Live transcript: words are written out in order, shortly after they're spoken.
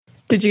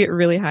Did you get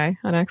really high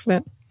on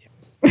accident?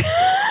 Yep.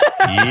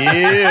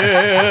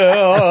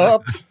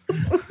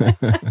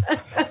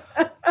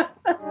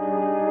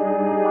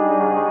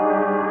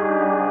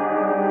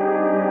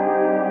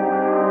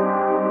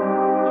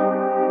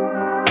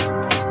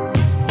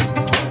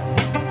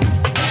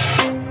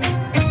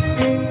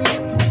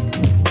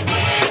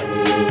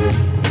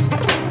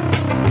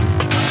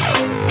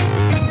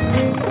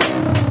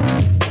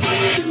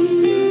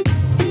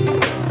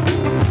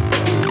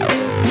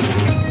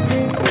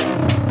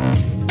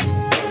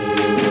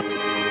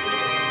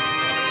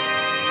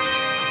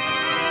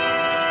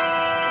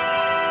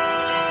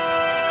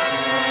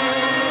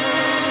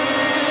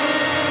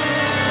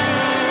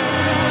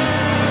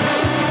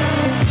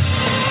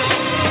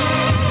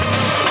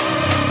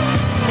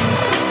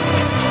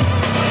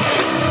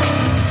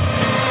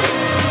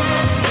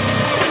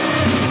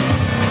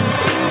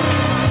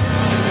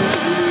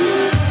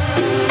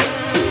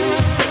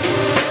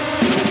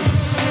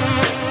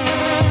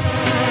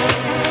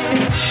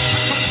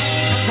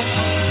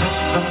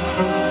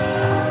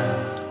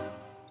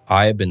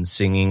 I have been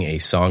singing a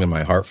song in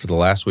my heart for the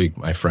last week,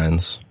 my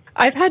friends.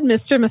 I've had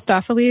Mr.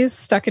 Mistopheles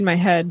stuck in my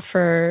head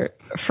for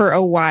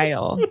a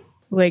while,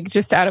 like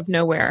just out of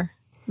nowhere.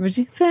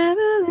 Just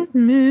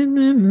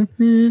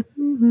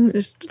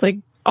like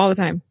all the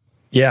time.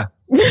 Yeah.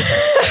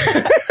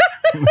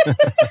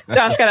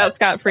 Josh got out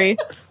scot-free.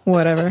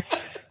 Whatever.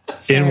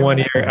 In one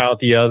ear, out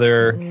the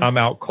other. I'm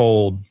out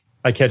cold.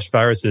 I catch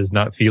viruses,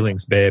 not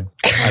feelings, babe.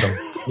 I don't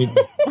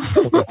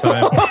all the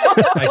time.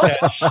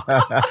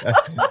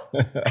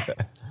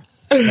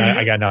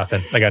 I got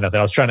nothing.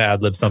 I was trying to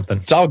ad-lib something.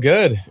 It's all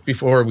good.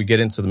 Before we get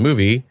into the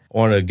movie, I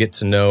want to get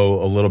to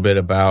know a little bit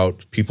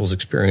about people's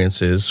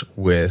experiences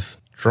with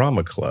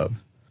Drama Club.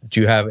 Do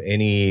you have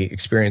any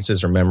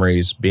experiences or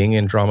memories being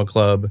in Drama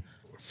Club,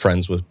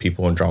 friends with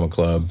people in Drama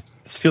Club?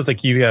 This feels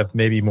like you have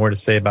maybe more to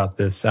say about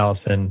this,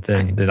 Allison,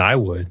 than I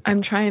would.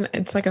 I'm trying.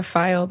 It's like a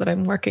file that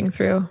I'm working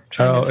through.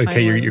 Oh,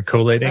 okay. You're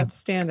collating? That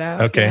stand out.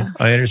 Okay, yeah.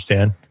 I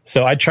understand.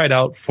 So I tried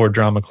out for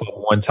Drama Club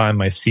one time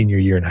my senior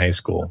year in high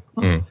school.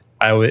 Mm.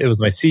 It was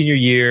my senior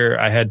year.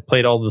 I had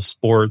played all the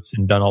sports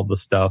and done all the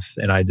stuff,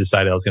 and I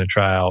decided I was going to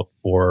try out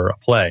for a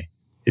play.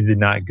 It did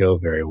not go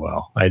very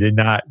well. I did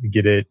not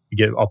get a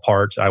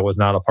part. I was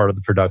not a part of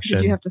the production.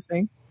 Did you have to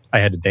sing? I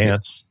had to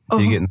dance.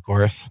 Did you get in the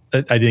chorus?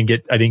 I didn't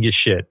get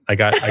shit. I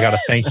got a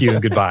thank you and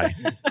goodbye.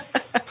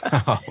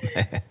 Oh,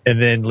 man.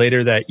 And then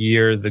later that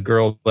year, the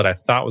girl that I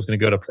thought was going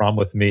to go to prom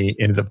with me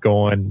ended up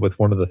going with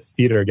one of the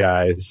theater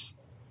guys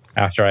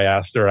after I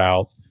asked her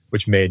out,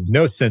 which made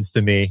no sense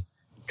to me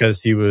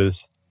because he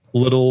was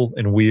little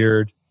and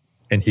weird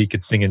and he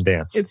could sing and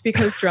dance. It's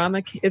because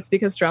drama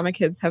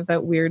kids have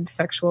that weird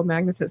sexual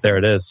magnetism. There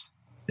it is.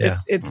 Yeah.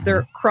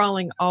 They're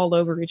crawling all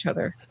over each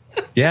other.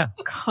 Yeah.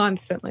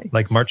 Constantly.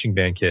 Like marching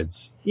band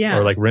kids. Yeah.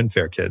 Or like Ren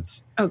Fair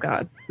kids. Oh,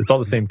 God. It's all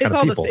the same kind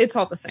of people. It's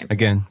all the same.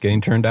 Again, getting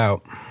turned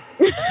out.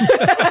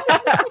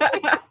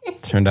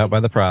 Turned out by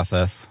the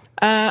process.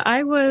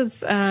 I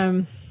was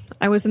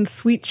in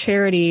Sweet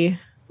Charity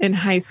in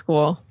high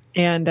school,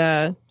 and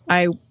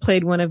I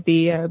played one of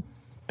the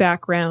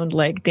background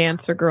like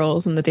dancer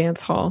girls in the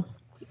dance hall.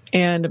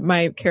 And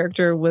my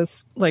character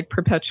was like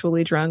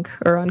perpetually drunk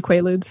or on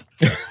Quaaludes.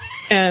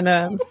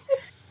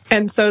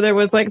 And so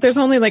there's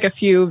only like a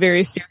few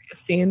very serious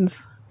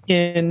scenes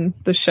in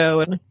the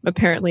show. And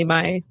apparently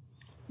my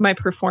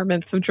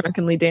performance of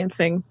drunkenly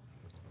dancing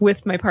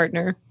with my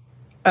partner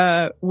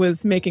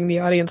was making the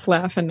audience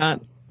laugh and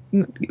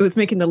it was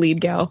making the lead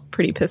gal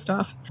pretty pissed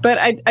off.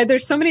 But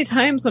there's so many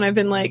times when I've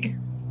been like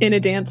in a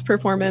dance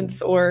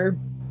performance or,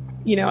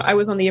 I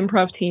was on the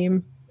improv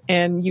team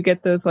and you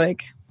get those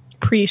like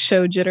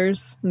pre-show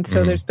jitters. And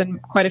so there's been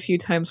quite a few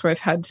times where I've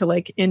had to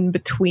like in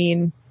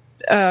between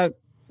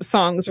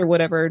songs or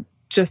whatever,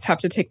 just have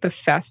to take the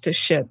fastest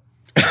shit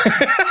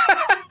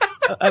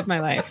of my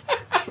life.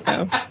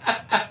 So.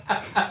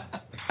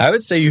 I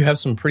would say you have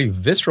some pretty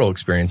visceral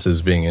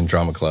experiences being in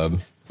Drama Club.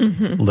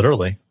 Mm-hmm.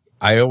 Literally.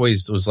 I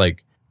always was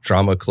like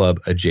Drama Club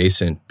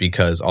adjacent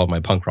because all my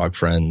punk rock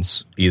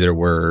friends either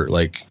were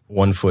like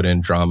 1 foot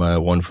in drama,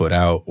 1 foot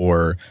out,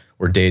 or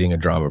were dating a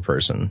drama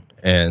person.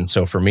 And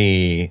so for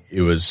me,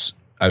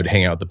 I would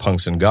hang out with the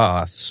punks and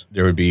goths.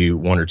 There would be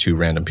 1 or 2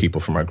 random people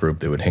from our group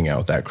that would hang out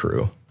with that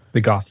crew.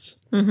 The goths.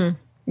 Mm-hmm.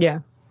 Yeah.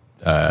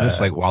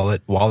 This like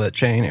wallet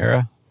chain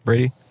era,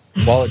 Brady?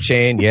 Wallet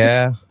chain,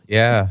 yeah.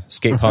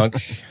 Skate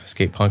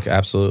punk,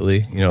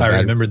 absolutely. I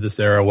remembered this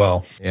era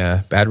well.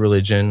 Yeah, Bad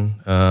Religion.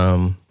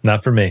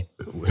 Not for me.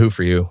 Who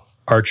for you?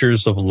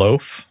 Archers of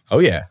Loaf. Oh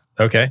yeah.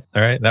 Okay,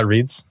 all right, that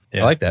reads.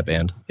 Yeah. I like that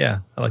band. Yeah,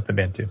 I like the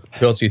band too.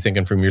 Who else are you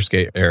thinking from your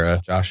skate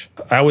era, Josh?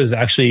 I was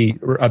actually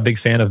a big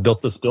fan of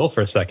Built to Spill for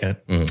a second.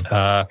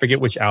 I forget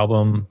which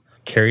album,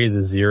 Carry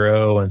the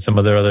Zero and some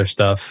of their other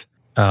stuff.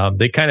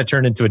 They kind of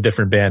turned into a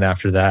different band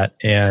after that.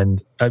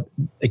 And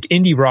like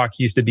indie rock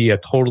used to be a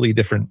totally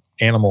different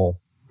animal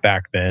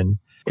back then.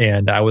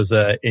 And I was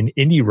an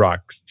indie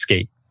rock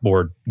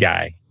skateboard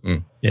guy.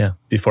 Yeah,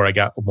 before I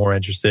got more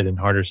interested in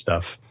harder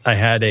stuff. I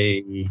had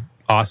a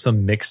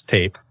awesome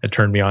mixtape that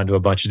turned me on to a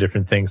bunch of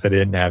different things that I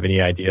didn't have any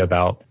idea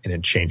about, and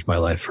it changed my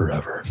life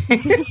forever.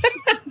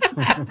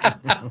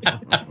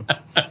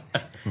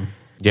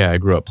 Yeah, I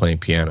grew up playing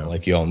piano,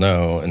 like you all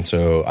know, and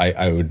so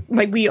I would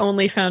Like we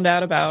only found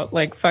out about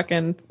like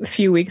fucking a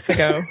few weeks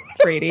ago,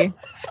 Brady.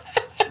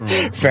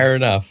 Fair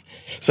enough.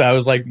 So I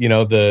was like,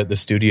 the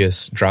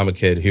studious drama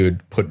kid who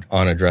would put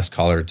on a dress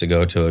collar to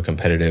go to a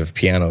competitive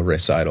piano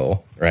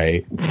recital,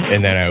 right?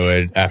 And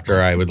then after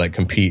I would like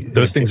compete.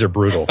 Those things are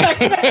brutal.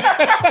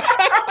 I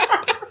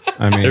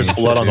mean, There's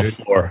blood on the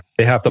floor.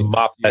 They have to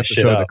mop that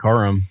shit up.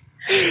 Decorum.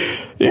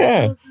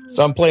 Yeah.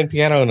 So I'm playing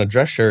piano in a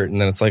dress shirt, and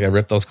then it's like I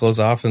rip those clothes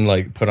off and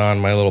like put on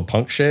my little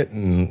punk shit,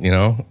 and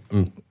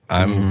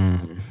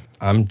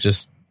I'm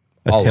just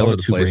all over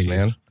the place,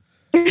 man.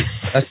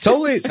 That's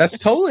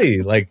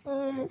totally like.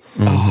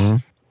 Mm-hmm.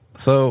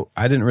 So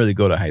I didn't really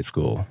go to high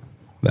school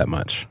that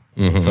much,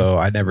 so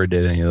I never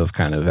did any of those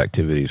kind of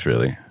activities.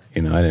 Really, I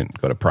didn't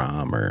go to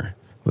prom or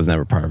was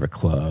never part of a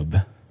club.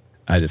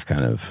 I just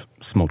kind of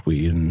smoked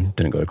weed and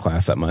didn't go to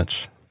class that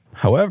much.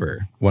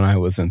 However, when I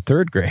was in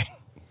third grade,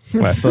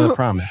 I still had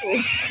promise.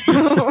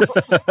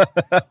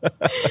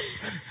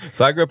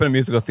 So I grew up in a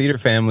musical theater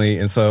family,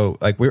 and so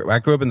like I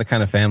grew up in the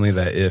kind of family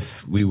that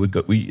if we would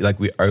go,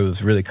 it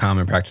was really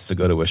common practice to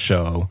go to a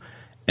show,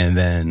 and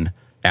then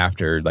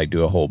after like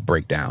do a whole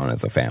breakdown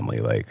as a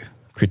family, like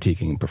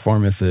critiquing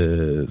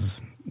performances,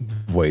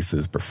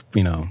 voices,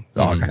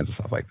 all kinds of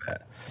stuff like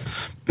that.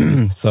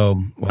 So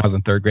when I was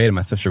in third grade and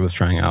my sister was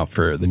trying out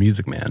for The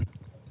Music Man,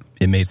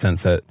 it made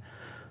sense that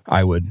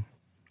I would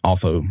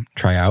also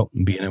try out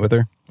and be in it with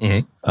her.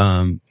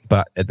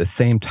 But at the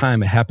same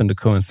time, it happened to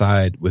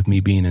coincide with me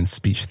being in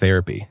speech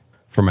therapy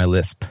for my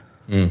lisp.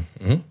 And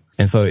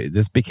so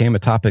this became a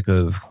topic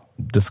of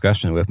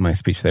discussion with my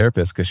speech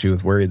therapist because she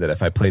was worried that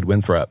if I played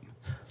Winthrop,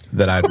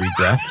 that I'd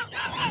regress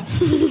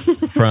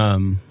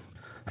from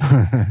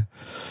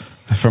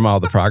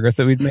all the progress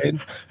that we'd made.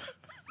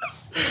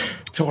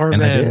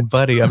 Torment,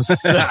 buddy, I'm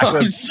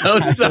so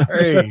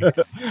sorry.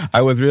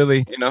 I was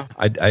really,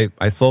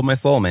 I sold my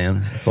soul,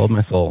 man. I sold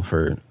my soul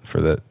for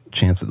the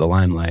chance at the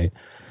limelight,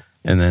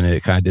 and then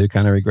it kind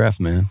of regress,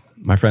 man.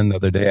 My friend the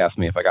other day asked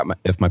me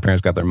if my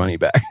parents got their money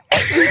back.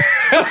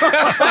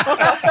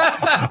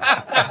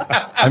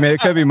 I mean,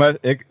 it could be much.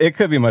 It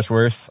could be much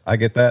worse. I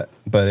get that,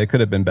 but it could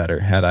have been better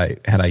had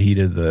I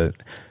heeded the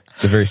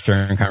very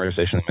stern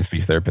conversation that my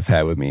speech therapist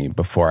had with me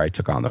before I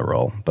took on the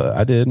role. But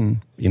I did,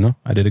 and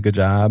I did a good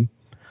job,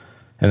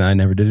 and I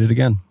never did it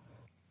again.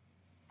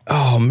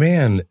 Oh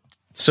man!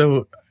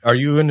 So, are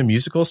you into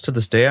musicals to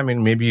this day? I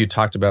mean, maybe you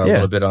talked about it a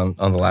little bit on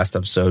the last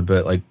episode,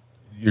 but like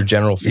your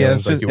general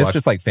feelings, it's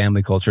just like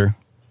family culture.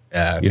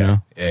 Yeah, okay.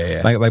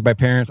 Yeah. Like my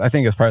parents. I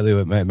think it's partly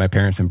what my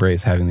parents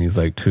embrace having these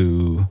like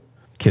two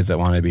kids that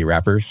wanted to be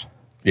rappers.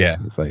 Yeah,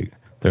 it's like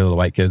they're little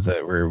white kids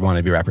that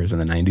wanted to be rappers in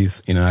the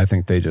 90s. I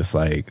think they just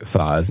like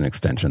saw as an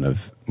extension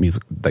of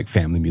music, like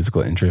family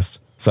musical interest.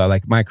 So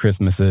like my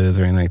Christmases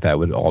or anything like that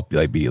would all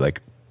be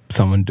like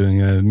someone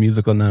doing a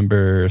musical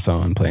number,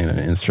 someone playing an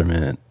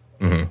instrument,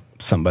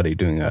 somebody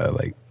doing a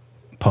like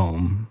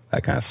poem,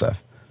 that kind of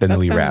stuff. Then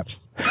we rapped.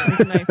 It's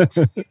a nice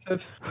piece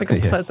of like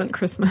a pleasant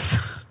Christmas.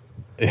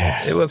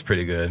 Yeah, it was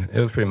pretty good. It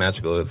was pretty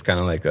magical. It's kind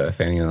of like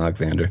Fanny and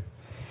Alexander.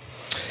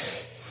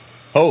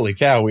 Holy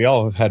cow, we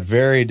all have had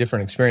very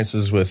different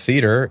experiences with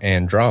theater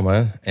and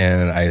drama,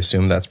 and I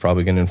assume that's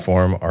probably going to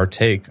inform our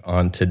take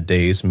on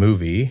today's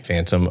movie,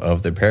 Phantom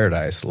of the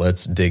Paradise.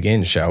 Let's dig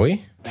in, shall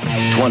we?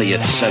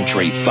 20th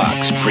Century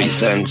Fox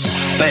presents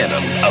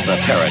Phantom of the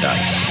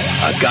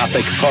Paradise, a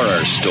gothic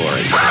horror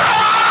story.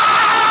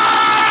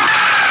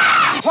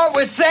 What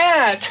was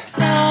that?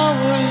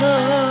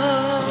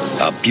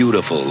 A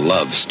beautiful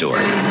love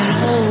story.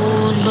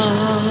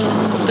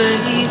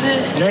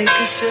 Like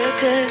a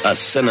circus. A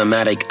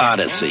cinematic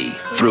odyssey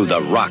through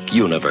the rock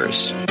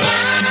universe.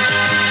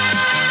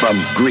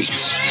 From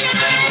Greece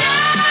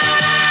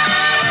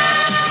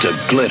to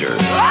glitter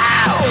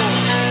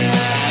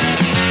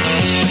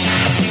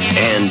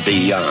and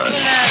beyond.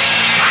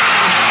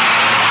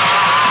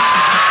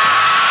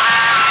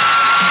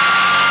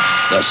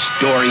 The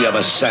story of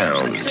a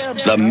sound,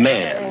 the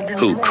man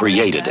who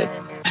created it,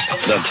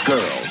 the girl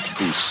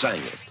who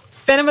sang it.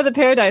 Phantom of the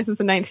Paradise is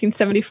a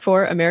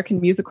 1974 American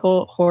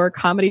musical horror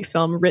comedy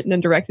film written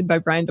and directed by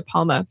Brian De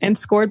Palma and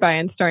scored by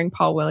and starring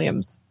Paul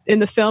Williams. In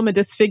the film, a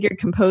disfigured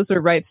composer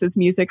writes his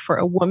music for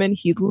a woman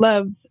he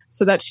loves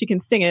so that she can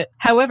sing it.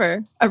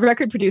 However, a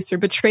record producer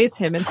betrays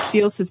him and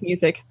steals his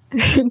music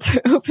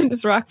to open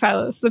his rock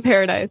palace, the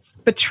Paradise.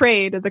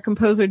 Betrayed, the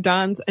composer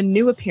dons a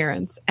new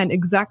appearance and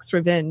exacts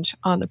revenge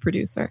on the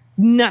producer.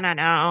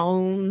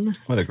 No.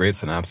 What a great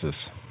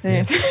synopsis.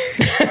 Yeah.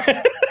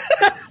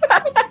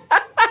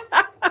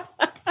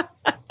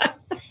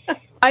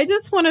 I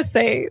just want to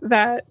say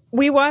that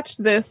we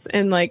watched this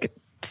in like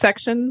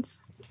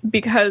sections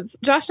because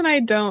Josh and I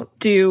don't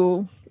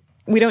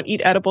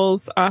eat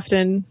edibles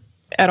often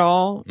at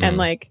all. And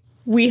like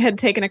we had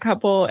taken a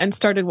couple and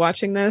started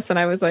watching this and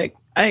I was like,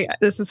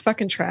 this is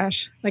fucking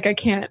trash. Like I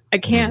can't.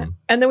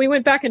 And then we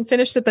went back and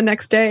finished it the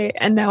next day,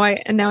 and now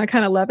I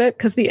kind of love it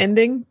because the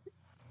ending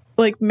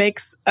like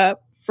makes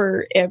up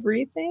for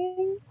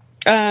everything.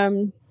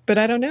 But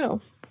I don't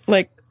know.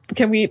 Like,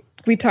 can we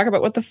talk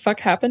about what the fuck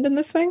happened in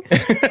this thing?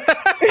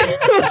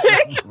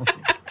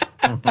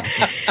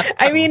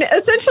 I mean,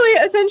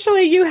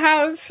 essentially you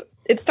have,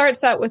 it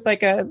starts out with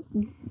like a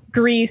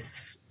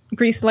Grease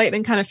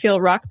Lightning kind of feel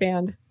rock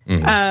band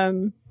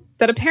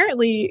that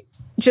apparently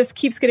just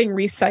keeps getting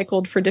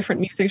recycled for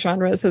different music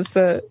genres as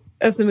the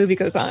movie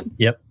goes on.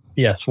 Yep.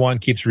 Yeah, Swan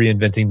keeps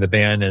reinventing the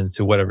band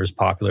into whatever's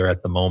popular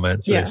at the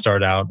moment. So they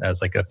start out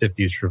as like a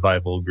 50s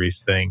revival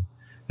Grease thing,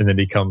 and then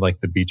become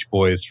like the Beach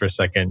Boys for a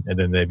second, and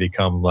then they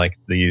become like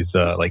these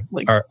like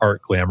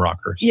art glam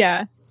rockers.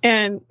 Yeah.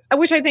 And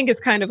which I think is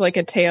kind of like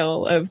a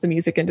tale of the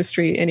music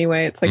industry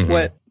anyway. It's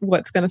like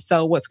what's going to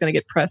sell, what's going to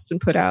get pressed and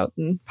put out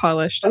and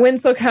polished.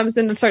 Winslow comes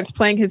in and starts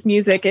playing his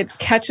music. It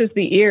catches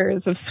the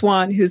ears of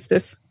Swan, who's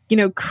this,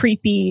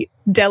 creepy,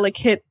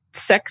 delicate,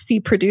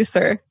 sexy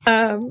producer.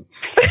 Small.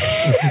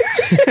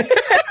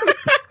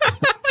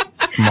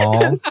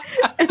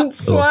 And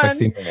Swan,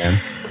 sexy man.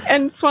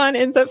 And Swan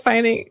ends up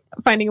finding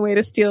a way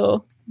to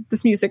steal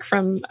this music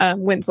from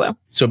Winslow.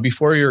 So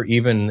before you're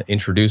even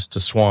introduced to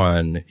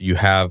Swan, you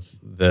have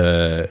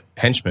the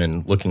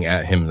henchman looking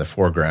at him in the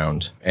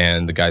foreground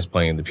and the guy's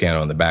playing the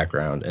piano in the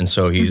background. And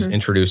so he's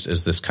introduced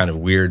as this kind of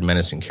weird,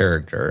 menacing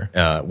character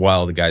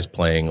while the guy's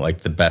playing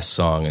like the best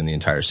song in the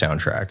entire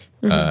soundtrack.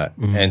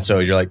 And so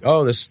you're like,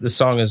 oh, this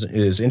song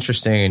is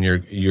interesting, and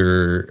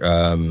you're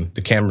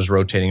the camera's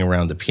rotating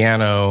around the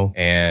piano,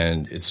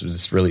 and it's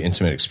this really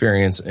intimate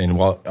experience. And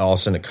while all of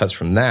a sudden it cuts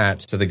from that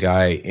to the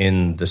guy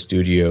in the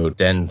studio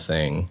den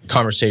thing,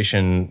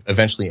 conversation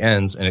eventually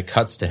ends, and it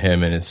cuts to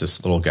him, and it's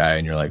this little guy,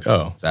 and you're like,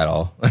 oh, is that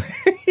all?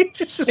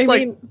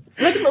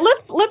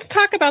 Let's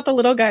talk about the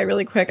little guy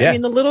really quick. Yeah. I mean,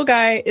 the little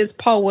guy is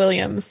Paul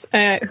Williams,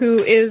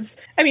 who is,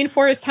 I mean,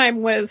 for his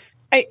time was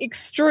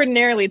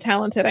extraordinarily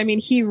talented. I mean,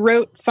 he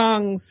wrote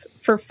songs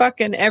for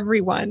fucking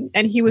everyone,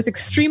 and he was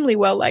extremely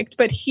well liked.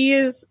 But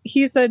he's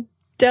a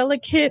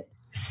delicate,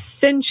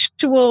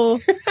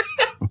 sensual,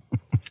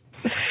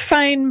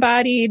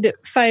 fine-bodied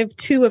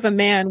 5'2" of a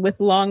man with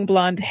long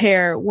blonde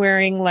hair,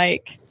 wearing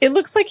like, it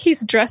looks like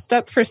he's dressed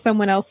up for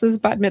someone else's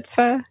bat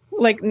mitzvah,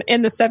 like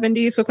in the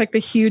 70s, with like the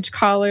huge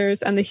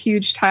collars and the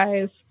huge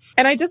ties.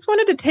 And I just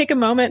wanted to take a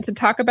moment to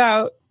talk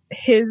about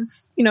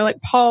his,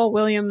 like Paul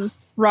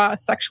Williams' raw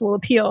sexual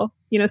appeal,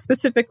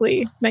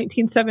 specifically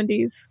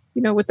 1970s,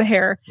 with the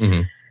hair.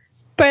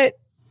 But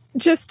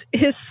just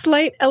his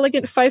slight,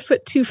 elegant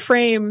 5'2"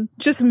 frame,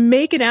 just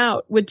making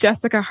out with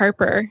Jessica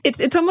Harper.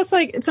 It's almost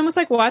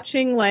like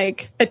watching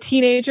like a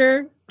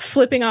teenager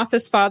flipping off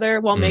his father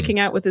while making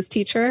out with his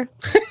teacher.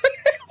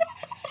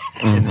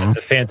 And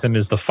the Phantom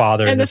is the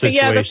father in the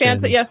situation. Yeah, the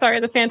Phantom. Yeah, sorry,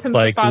 the Phantom's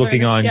like the father.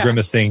 Looking on,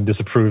 grimacing,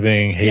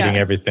 disapproving, hating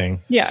everything.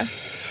 Yeah.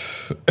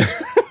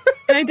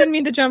 And I didn't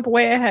mean to jump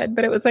way ahead,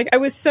 but it was like I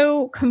was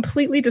so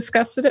completely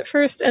disgusted at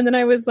first, and then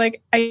I was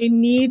like,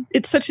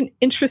 it's such an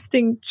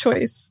interesting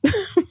choice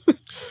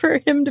for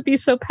him to be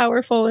so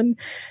powerful and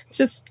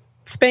just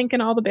spanking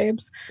all the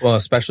babes. Well,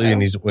 especially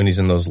when he's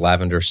in those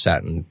lavender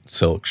satin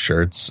silk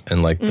shirts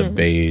and like the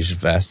beige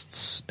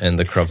vests and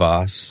the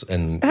crevasse,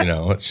 and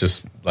it's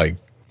just like,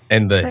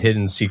 and the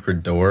hidden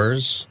secret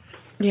doors.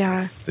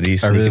 Yeah. That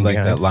he's I really like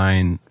behind. that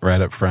line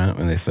right up front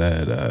when they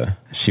said,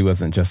 she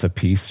wasn't just a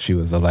piece, she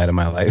was the light of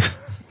my life.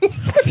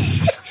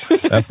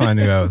 That's when I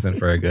knew I was in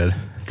for a good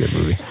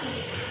movie.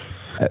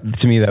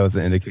 To me, that was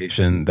an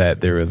indication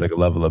that there was like a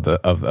level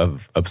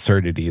of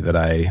absurdity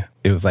that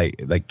it was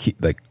like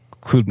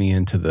clued me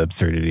into the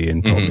absurdity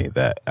and told me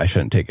that I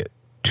shouldn't take it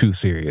too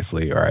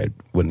seriously or I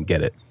wouldn't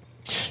get it.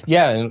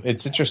 Yeah, and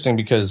it's interesting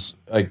because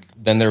like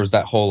then there was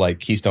that whole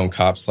like Keystone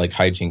Cops like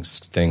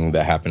hijinks thing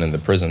that happened in the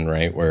prison,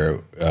 right?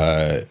 Where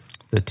the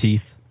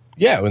teeth.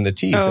 Yeah, in the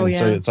teeth. Oh, and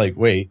so it's like,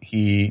 wait,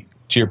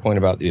 to your point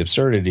about the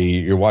absurdity,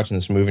 you're watching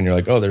this movie and you're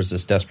like, oh, there's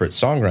this desperate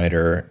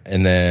songwriter,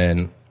 and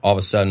then all of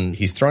a sudden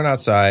he's thrown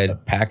outside, a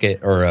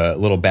packet or a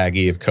little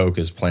baggie of Coke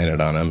is planted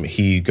on him.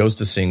 He goes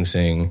to Sing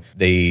Sing.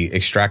 They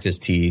extract his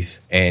teeth,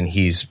 and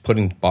he's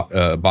putting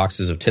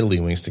boxes of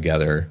tiddlywinks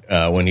together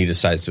when he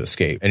decides to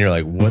escape. And you're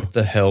like, what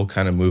the hell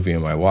kind of movie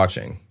am I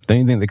watching? Don't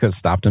you think they could have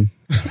stopped him?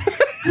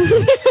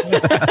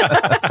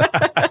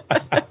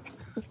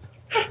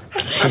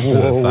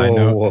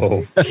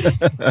 Whoa.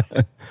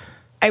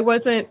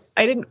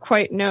 I didn't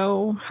quite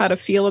know how to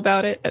feel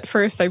about it at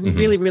first. I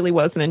really, really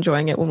wasn't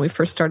enjoying it when we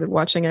first started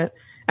watching it.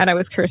 And I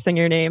was cursing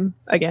your name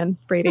again,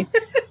 Brady.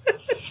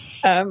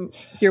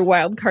 Your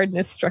wild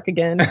cardness struck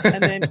again.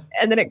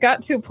 And then it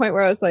got to a point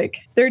where I was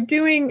like,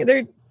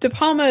 De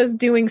Palma is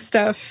doing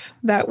stuff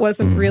that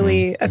wasn't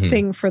really a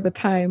thing for the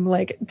time.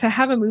 Like to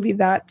have a movie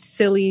that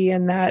silly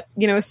and that,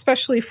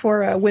 especially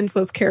for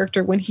Winslow's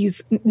character when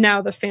he's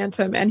now the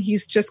Phantom and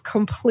he's just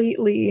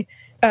completely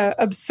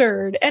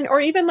absurd. Or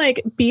even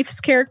like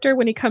Beef's character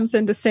when he comes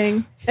in to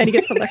sing and he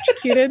gets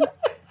electrocuted.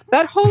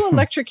 That whole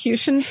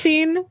electrocution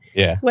scene,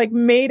 like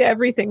made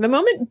everything. The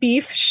moment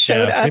Beef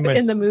showed up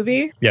in the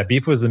movie,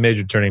 Beef was the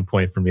major turning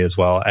point for me as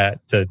well.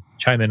 To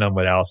chime in on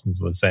what Allison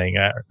was saying,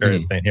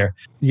 saying here,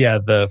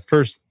 the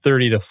first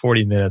 30 to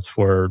 40 minutes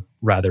were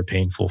rather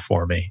painful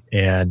for me,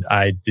 and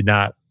I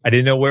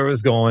didn't know where it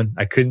was going.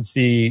 I couldn't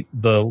see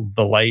the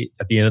light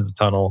at the end of the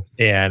tunnel,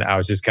 and I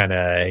was just kind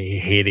of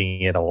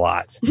hating it a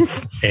lot.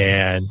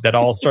 And that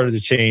all started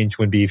to change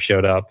when Beef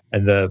showed up,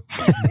 and the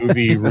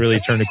movie really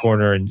turned a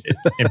corner and it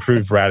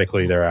improved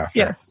radically thereafter.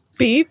 Yes,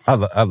 Beef.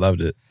 I loved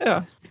it.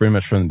 Yeah, pretty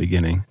much from the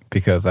beginning,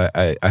 because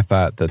I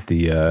thought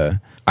that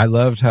I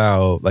loved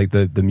how like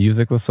the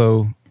music was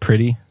so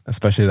pretty,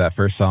 especially that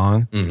first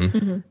song,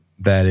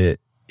 that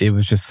it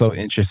was just so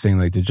interesting,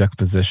 like the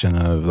juxtaposition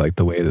of like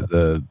the way that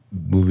the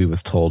movie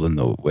was told and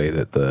the way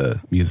that the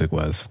music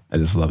was. I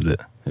just loved it.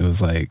 It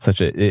was like such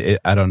I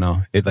don't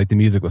know. It like the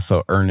music was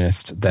so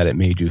earnest that it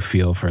made you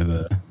feel for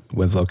the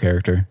Winslow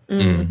character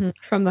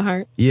from the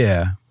heart.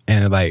 Yeah,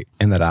 and like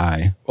in that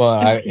eye.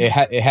 Well, it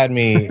had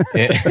me.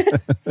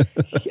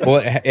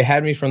 It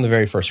had me from the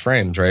very first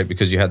frames, right?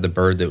 Because you had the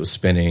bird that was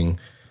spinning.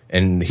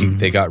 And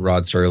they got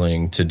Rod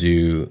Serling to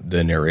do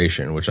the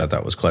narration, which I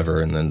thought was clever,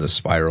 and then the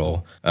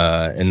spiral.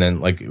 And then,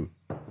 like,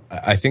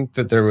 I think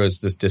that there was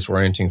this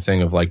disorienting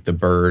thing of, like, the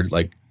bird,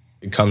 like,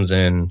 it comes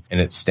in and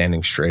it's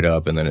standing straight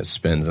up, and then it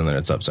spins, and then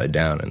it's upside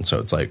down. And so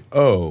it's like,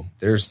 oh,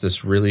 there's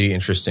this really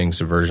interesting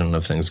subversion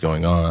of things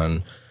going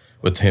on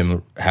with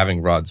him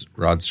having Rod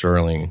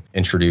Serling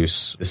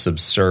introduce this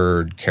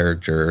absurd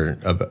character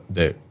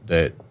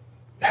that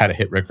had a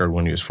hit record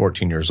when he was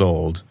 14 years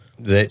old.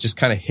 That just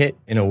kind of hit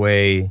in a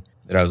way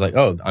that I was like,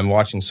 oh, I'm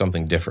watching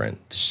something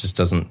different. This just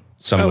doesn't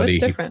somebody.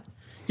 It's different.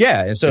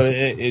 Yeah. And so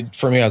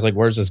for me, I was like,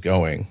 where's this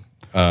going?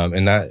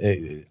 And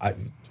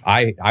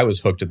I was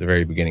hooked at the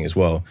very beginning as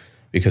well,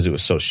 because it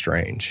was so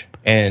strange.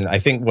 And I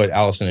think what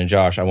Allison and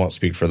Josh, I won't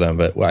speak for them,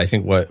 but I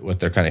think what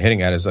they're kind of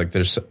hitting at is like,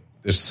 there's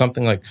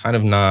something like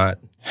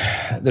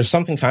there's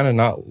something kind of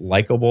not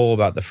likable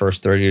about the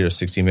first 30 to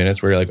 60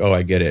 minutes where you're like, oh,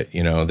 I get it.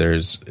 You know,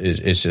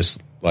 it's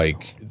just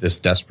like this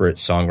desperate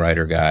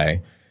songwriter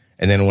guy.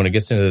 And then when it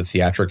gets into the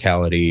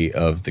theatricality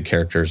of the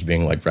characters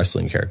being like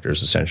wrestling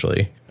characters,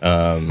 essentially,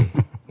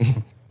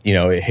 you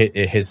know,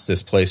 it hits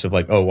this place of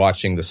like, oh,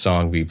 watching the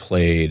song be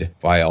played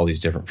by all these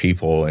different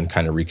people and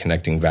kind of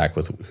reconnecting back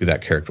with who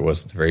that character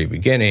was at the very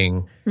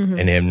beginning,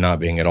 and him not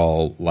being at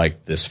all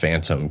like this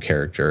phantom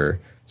character.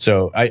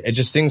 So it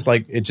just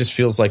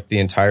feels like the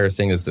entire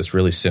thing is this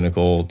really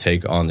cynical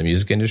take on the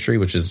music industry,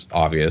 which is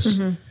obvious,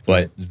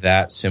 but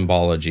that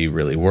symbology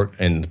really worked,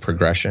 and the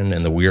progression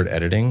and the weird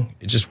editing,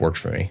 it just worked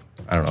for me.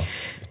 I don't know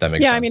if that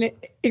makes sense. Yeah, I mean,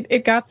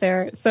 it got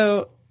there.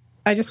 So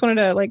I just wanted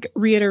to like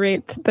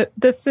reiterate that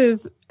this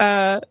is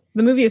the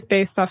movie is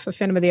based off of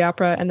Phantom of the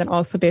Opera, and then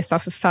also based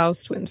off of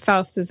Faust. When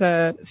Faust is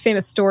a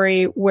famous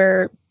story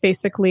where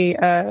basically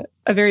a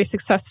very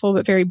successful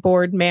but very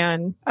bored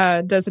man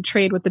does a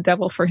trade with the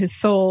devil for his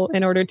soul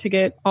in order to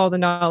get all the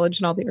knowledge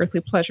and all the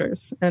earthly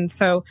pleasures. And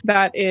so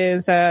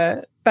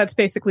that's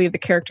basically the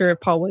character of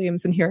Paul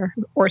Williams in here,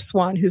 or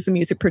Swan, who's the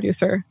music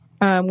producer.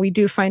 We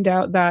do find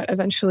out that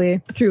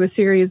eventually, through a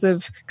series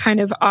of kind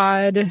of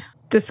odd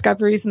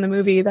discoveries in the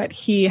movie, that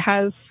he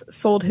has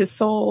sold his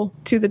soul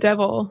to the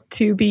devil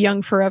to be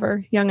young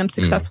forever, young and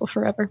successful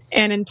forever.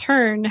 And in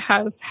turn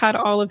has had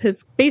all of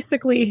his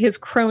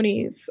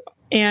cronies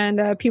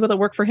and people that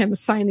work for him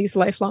sign these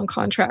lifelong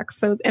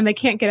contracts. And they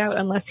can't get out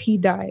unless he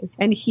dies.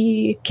 And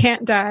he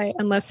can't die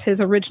unless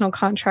his original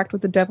contract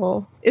with the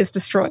devil is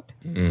destroyed.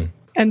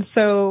 And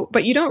so,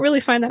 but you don't really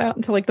find that out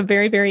until like the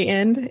very, very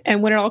end.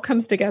 And when it all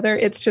comes together,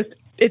 it's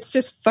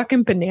just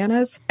fucking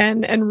bananas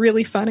and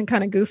really fun and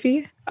kind of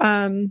goofy.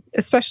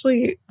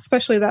 Especially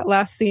that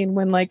last scene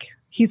when like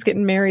he's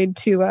getting married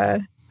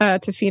to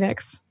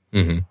Phoenix,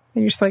 and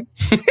you're just like,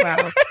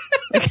 wow.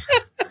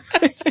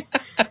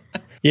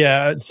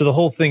 Yeah, so the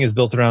whole thing is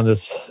built around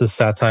this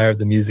satire of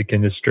the music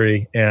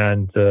industry,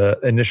 and the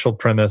initial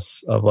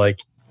premise of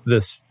like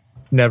this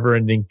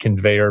never-ending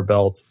conveyor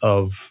belt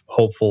of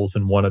hopefuls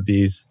and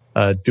wannabes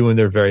doing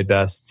their very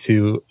best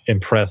to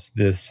impress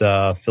this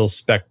Phil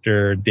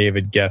Spector,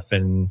 David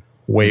Geffen,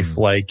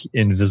 waif-like,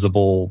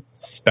 invisible,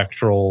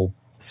 spectral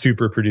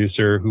super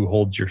producer who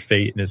holds your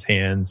fate in his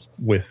hands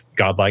with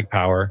godlike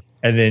power.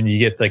 And then you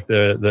get like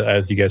the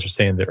as you guys are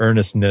saying, the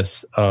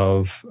earnestness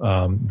of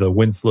the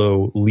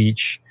Winslow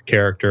Leach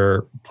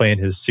character playing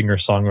his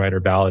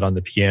singer-songwriter ballad on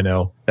the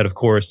piano that, of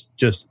course,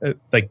 just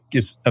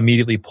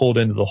immediately pulled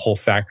into the whole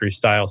factory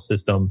style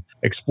system,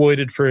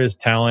 exploited for his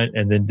talent,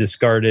 and then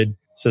discarded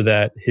so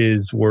that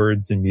his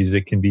words and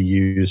music can be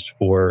used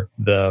for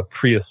the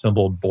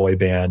pre-assembled boy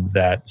band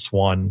that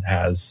Swan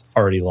has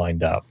already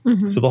lined up.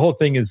 So the whole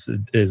thing is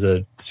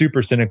a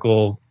super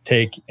cynical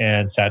take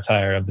and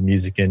satire of the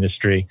music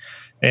industry.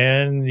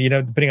 And, you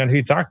know, depending on who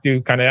you talk to,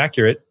 kind of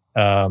accurate.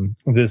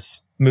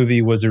 This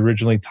movie was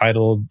originally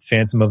titled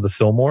Phantom of the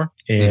Fillmore,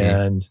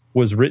 and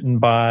was written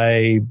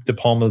by De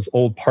Palma's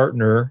old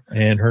partner,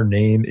 and her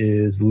name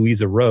is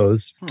Louisa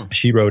Rose.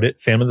 She wrote it,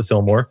 Phantom of the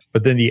Fillmore.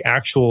 But then the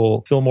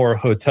actual Fillmore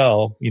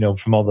Hotel, you know,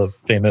 from all the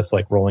famous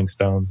like Rolling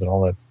Stones and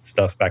all that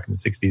stuff back in the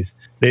 60s,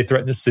 they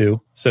threatened to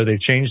sue. So they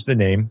changed the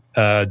name.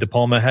 De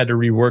Palma had to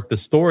rework the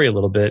story a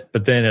little bit,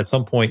 but then at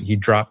some point he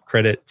dropped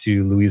credit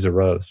to Louisa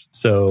Rose.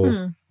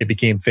 So it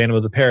became Phantom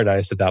of the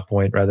Paradise at that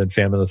point rather than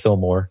Phantom of the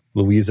Fillmore.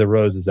 Louisa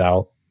Rose is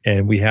out.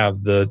 And we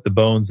have the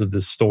bones of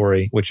this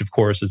story, which of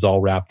course is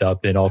all wrapped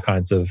up in all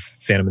kinds of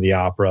Phantom of the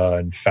Opera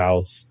and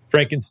Faust,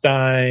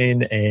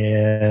 Frankenstein,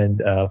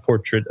 and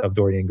Portrait of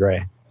Dorian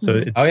Gray. So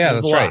it's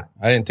that's right.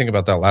 I didn't think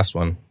about that last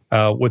one.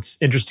 What's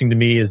interesting to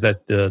me is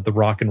that the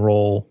rock and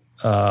roll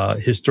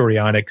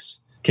histrionics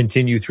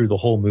continue through the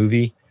whole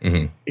movie,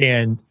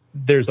 and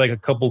there's like a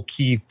couple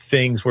key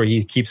things where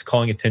he keeps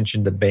calling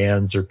attention to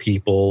bands or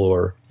people,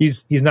 or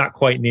he's not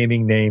quite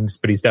naming names,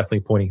 but he's definitely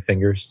pointing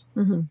fingers.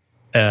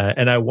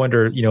 And I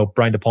wonder, you know,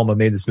 Brian De Palma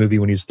made this movie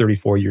when he was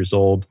 34 years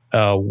old.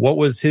 What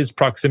was his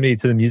proximity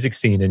to the music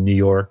scene in New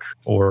York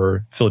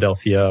or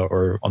Philadelphia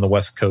or on the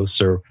West Coast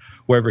or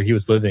wherever he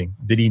was living?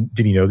 Did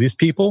he know these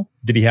people?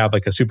 Did he have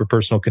like a super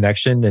personal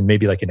connection and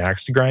maybe like an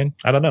axe to grind?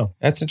 I don't know.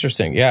 That's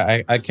interesting.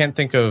 Yeah, I can't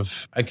think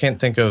of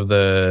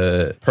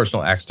the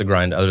personal axe to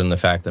grind other than the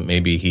fact that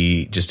maybe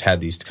he just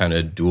had these kind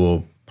of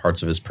dual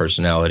parts of his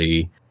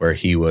personality where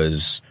he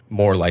was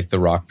more like the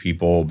rock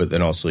people, but then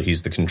also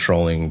he's the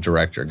controlling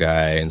director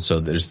guy. And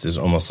so there's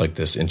almost like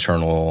this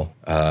internal,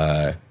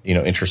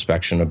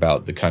 introspection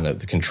about the kind of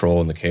the control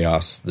and the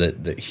chaos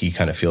that he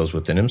kind of feels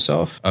within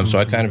himself. So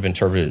I kind of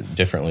interpret it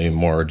differently,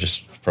 more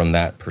just from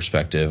that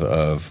perspective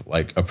of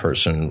like a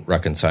person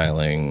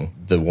reconciling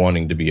the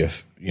wanting to be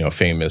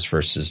famous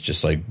versus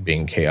just like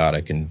being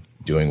chaotic and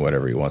doing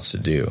whatever he wants to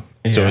do.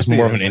 Yeah, so it's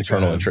more of an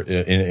internal,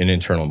 an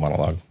internal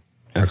monologue.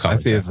 I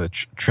see it as a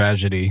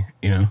tragedy,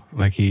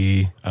 like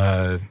he,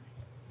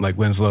 like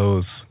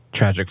Winslow's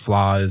tragic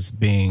flaw is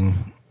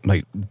being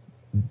like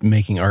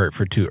making art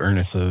for too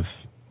earnest of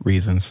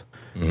reasons.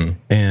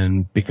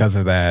 And because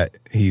of that,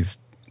 he's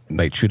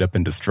like chewed up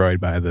and destroyed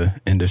by the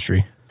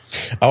industry.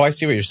 Oh, I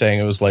see what you're saying.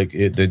 It was like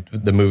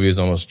the movie is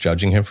almost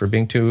judging him for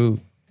being too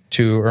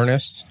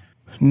earnest.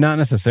 Not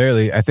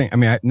necessarily.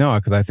 No,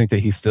 because I think that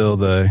he's still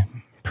the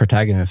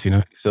protagonist, he's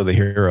still the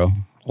hero.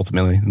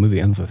 Ultimately, the movie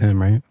ends with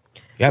him, right?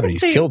 Yeah, but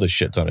he's killed a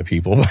shit ton of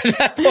people by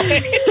that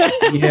point.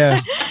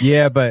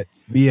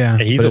 yeah,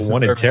 he's a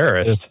wanted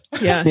terrorist.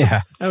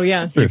 Yeah. Oh,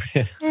 yeah.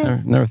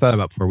 Never thought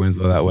about poor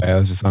Winslow that way. I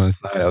was just on his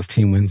side. I was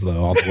Team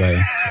Winslow all the way.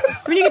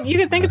 I mean, you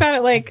can think about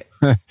it like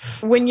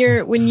when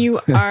you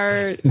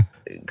are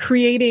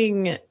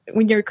creating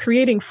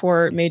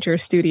for major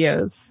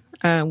studios,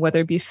 whether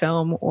it be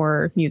film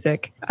or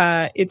music,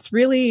 it's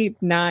really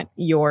not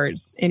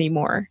yours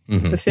anymore.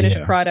 The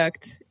finished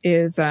product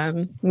is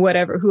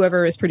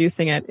whoever is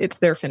producing it, it's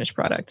their finished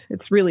product.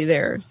 It's really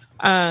theirs.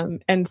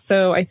 And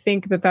so I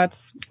think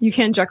that's, you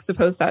can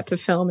juxtapose that to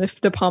film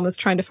if De Palma's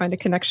trying to find a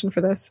connection for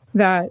this.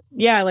 That,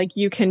 yeah, like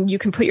you can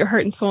put your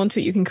heart and soul into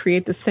it, you can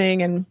create this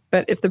thing,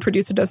 but if the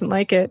producer doesn't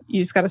like it, you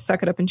just got to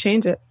suck it up and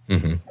change it.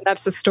 And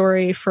that's the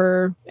story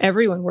for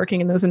everyone working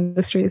in those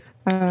industries.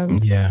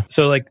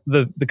 So like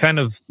the kind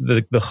of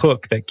the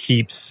hook that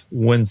keeps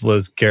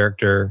Winslow's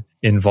character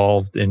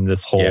involved in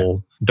this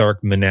whole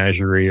dark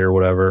menagerie or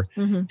whatever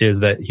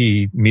is that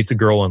he meets a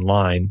girl in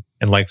line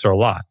and likes her a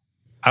lot.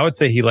 I would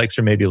say he likes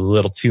her maybe a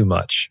little too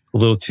much, a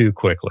little too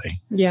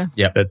quickly. Yeah.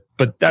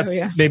 But that's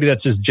maybe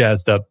that's just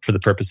jazzed up for the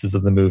purposes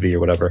of the movie or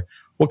whatever.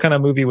 What kind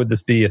of movie would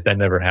this be if that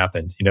never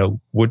happened?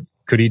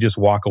 Could he just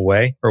walk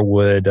away, or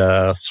would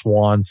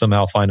Swan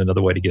somehow find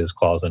another way to get his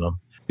claws in him?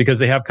 Because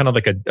they have kind of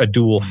like a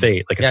dual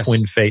fate, like a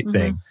twin fate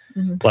thing,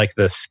 like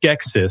the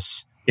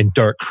Skeksis in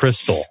Dark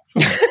Crystal.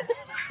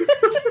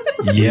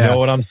 You know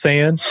what I'm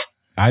saying?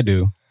 I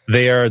do.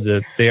 They are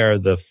the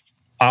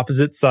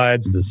opposite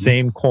sides of the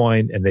same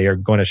coin, and they are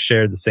going to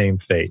share the same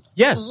fate.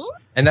 Yes.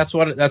 And that's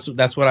what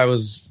I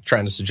was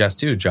trying to suggest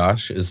too,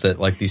 Josh, is that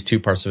like these two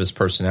parts of his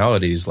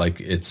personalities, like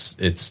it's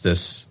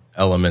this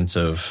element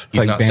of he's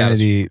like not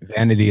vanity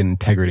and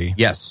integrity.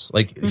 Yes.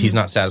 Like he's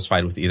not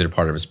satisfied with either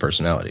part of his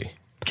personality.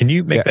 Can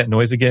you make that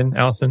noise again,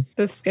 Allison?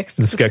 The Skeksis.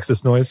 The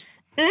Skeksis noise.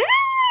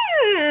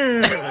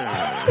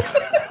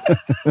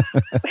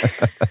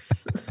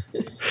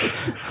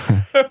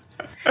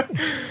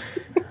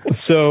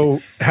 So,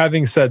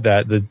 having said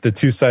that, the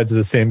two sides of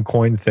the same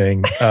coin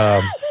thing,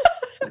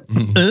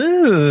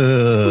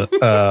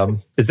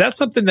 is that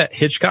something that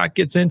Hitchcock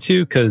gets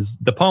into? Because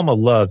De Palma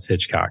loves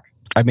Hitchcock.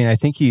 I mean, I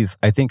think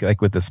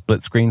like with the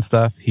split screen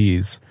stuff,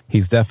 he's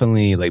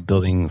definitely like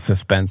building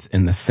suspense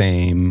in the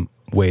same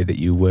way that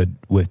you would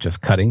with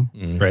just cutting.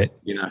 Right.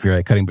 If you're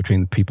like cutting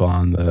between the people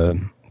on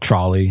the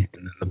trolley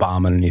and the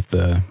bomb underneath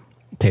the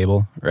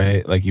table,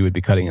 right? Like you would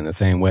be cutting in the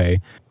same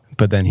way.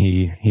 But then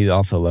he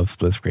also loves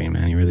split screen,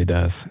 man. He really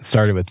does.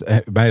 Started with,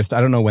 I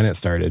don't know when it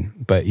started,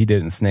 but he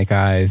did it in Snake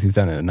Eyes. He's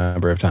done it a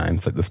number of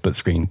times, like the split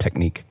screen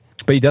technique.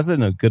 But he does it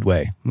in a good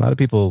way. A lot of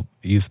people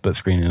use split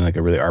screen in like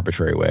a really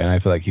arbitrary way, and I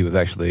feel like he was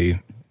actually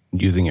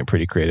using it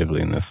pretty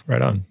creatively in this.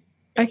 Right on.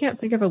 I can't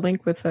think of a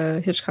link with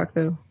Hitchcock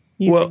though,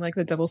 using like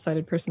the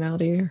double-sided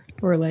personality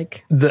or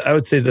like. I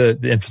would say the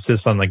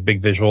emphasis on like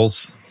big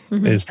visuals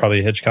is probably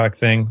a Hitchcock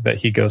thing that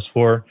he goes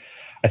for.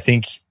 I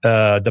think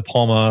De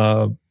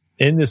Palma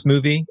in this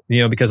movie,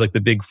 because like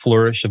the big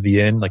flourish of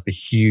the end, like the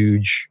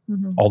huge,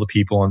 all the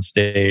people on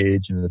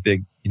stage and the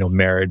big,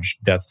 marriage,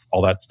 death,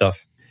 all that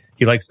stuff.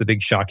 He likes the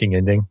big shocking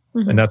ending,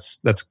 and that's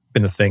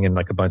been a thing in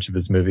like a bunch of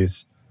his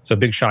movies. So a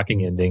big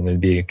shocking ending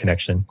would be a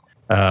connection.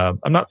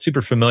 I'm not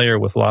super familiar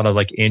with a lot of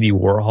like Andy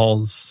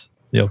Warhol's,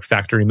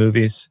 factory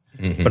movies,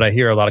 but I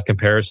hear a lot of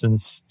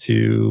comparisons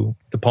to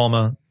De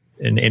Palma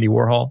and Andy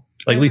Warhol,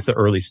 like at least the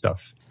early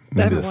stuff.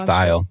 Maybe the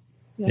style.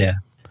 Yeah.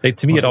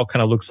 To me, it all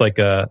kind of looks like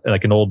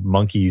an old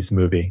Monkees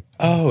movie.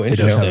 Oh, It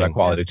interesting. does have that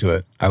quality to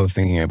it. I was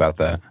thinking about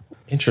that.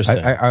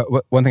 Interesting.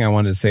 One thing I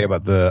wanted to say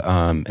about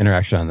the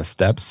interaction on the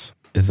steps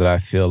is that I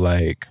feel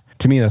like,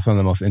 to me, that's one of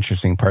the most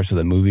interesting parts of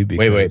the movie.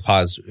 Because wait,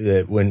 pause.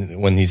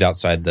 When he's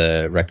outside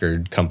the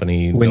record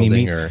company when building,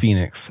 he meets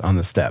Phoenix on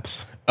the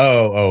steps.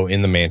 Oh,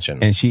 in the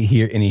mansion. And he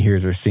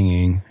hears her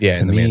singing. Yeah,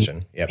 To in the me,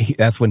 mansion. Yep.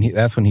 That's when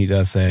he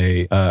does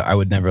say, "I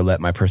would never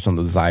let my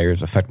personal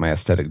desires affect my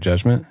aesthetic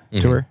judgment"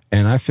 to her.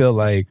 And I feel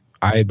like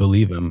I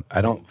believe him. I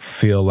don't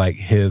feel like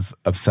his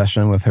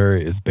obsession with her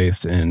is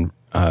based in,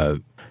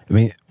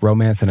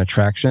 romance and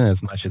attraction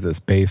as much as it's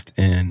based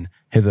in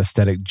his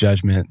aesthetic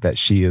judgment that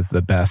she is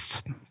the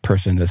best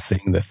person to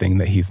sing the thing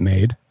that he's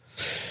made.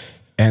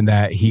 And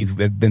that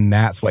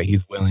that's what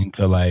he's willing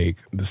to like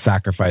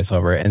sacrifice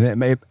over.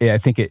 And I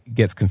think it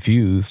gets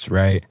confused,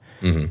 right?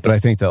 But I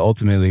think that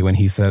ultimately when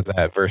he says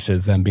that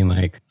versus them being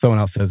like, someone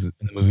else says in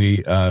the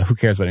movie, who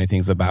cares what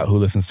anything's about? Who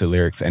listens to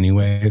lyrics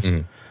anyways?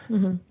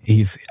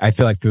 I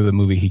feel like through the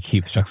movie, he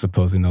keeps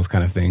juxtaposing those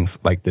kind of things,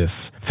 like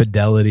this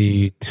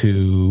fidelity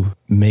to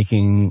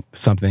making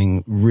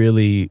something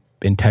really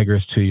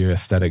integrous to your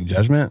aesthetic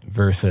judgment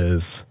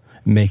versus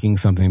making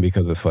something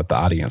because it's what the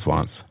audience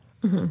wants.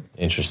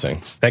 Interesting.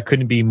 That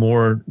couldn't be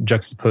more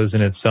juxtaposed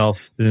in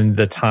itself than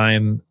the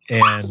time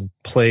and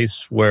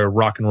place where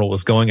rock and roll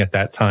was going at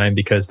that time,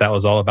 because that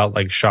was all about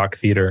like shock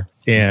theater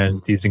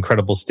and these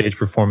incredible stage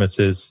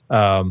performances.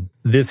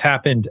 This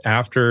happened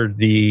after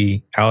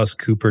the Alice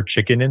Cooper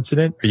chicken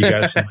incident. Are you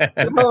guys?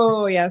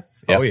 Oh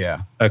yes. Oh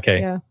yeah.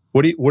 Okay. Yeah.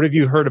 What have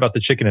you heard about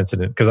the chicken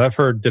incident? Because I've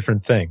heard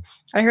different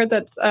things. I heard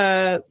that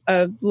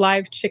a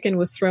live chicken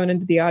was thrown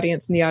into the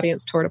audience and the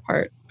audience tore it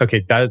apart. Okay,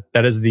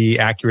 that is the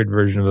accurate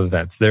version of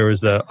events. There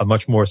was a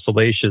much more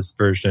salacious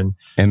version.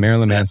 And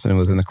Marilyn Manson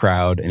was in the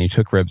crowd and he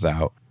took ribs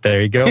out.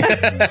 There you go.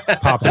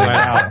 Popped it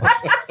right out.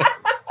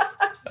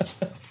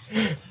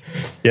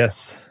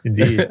 Yes,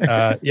 indeed.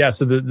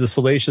 So the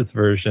salacious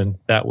version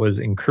that was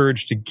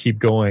encouraged to keep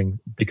going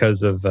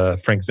because of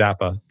Frank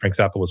Zappa. Frank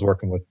Zappa was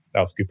working with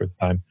Alice Cooper at the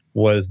time.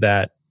 Was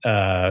that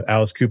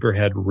Alice Cooper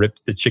had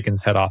ripped the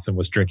chicken's head off and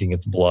was drinking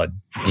its blood.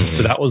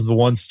 So that was the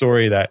one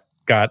story that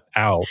got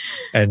out.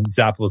 And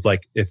Zappa was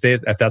like, if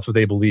that's what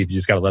they believe, you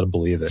just got to let them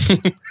believe it.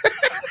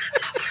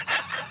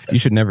 You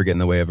should never get in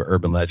the way of an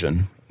urban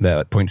legend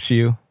that points to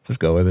you. Just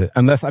go with it.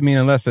 Unless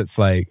it's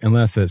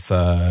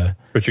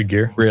Richard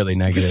Gere. really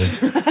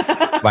negative,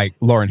 like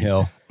Lauryn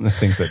Hill, the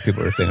things that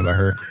people are saying about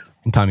her,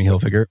 and Tommy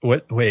Hilfiger.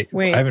 What? Wait.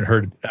 I haven't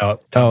heard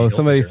about Tommy Hilfiger.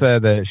 Somebody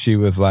said that she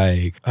was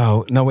like,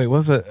 oh no, wait,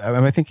 was it?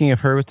 Am I thinking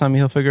of her with Tommy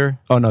Hilfiger?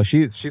 Oh no,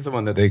 she's the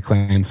one that they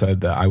claim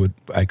said that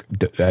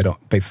I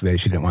don't. Basically,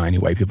 she didn't want any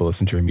white people to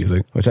listen to her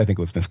music, which I think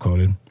was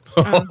misquoted.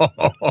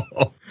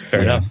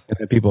 Fair enough. And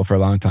the people for a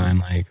long time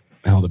like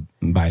held a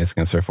bias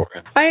against her for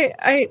it.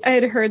 I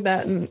had heard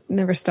that and it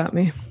never stopped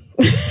me.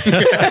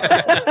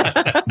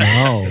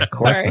 No, of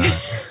course Sorry.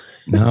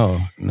 not.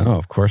 No,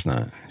 of course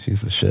not.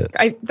 She's the shit.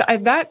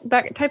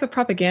 That type of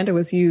propaganda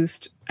was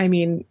used,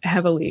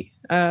 heavily.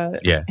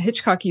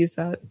 Hitchcock used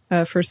that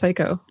for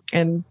Psycho,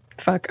 and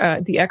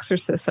The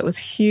Exorcist. That was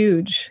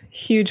huge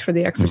for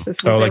The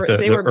Exorcist. Oh, like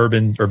the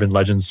urban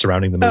legends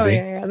surrounding the movie.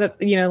 Oh yeah. That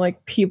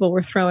like people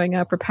were throwing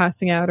up or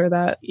passing out, or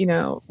that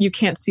you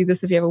can't see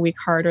this if you have a weak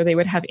heart, or they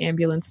would have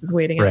ambulances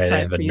waiting outside.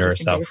 Right, have a for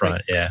nurse out front.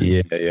 Like, Yeah.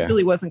 It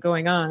really wasn't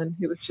going on.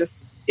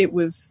 It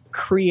was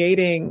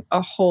creating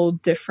a whole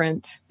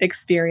different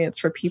experience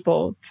for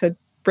people to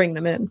bring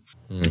them in.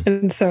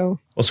 And so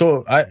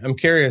I'm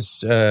curious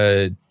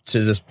to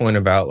this point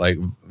about like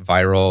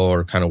viral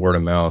or kind of word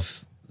of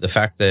mouth. The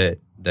fact that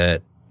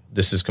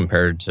this is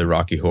compared to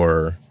Rocky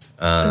Horror,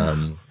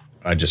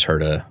 I just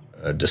heard a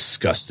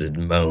disgusted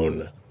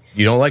moan.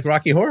 You don't like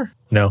Rocky Horror?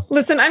 No.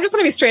 listen, I'm just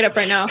going to be straight up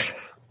right now.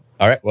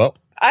 All right. Well,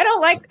 I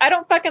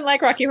don't fucking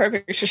like Rocky Horror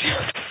Picture Show.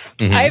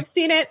 I have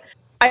seen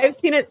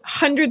it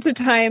hundreds of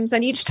times,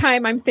 and each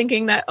time I'm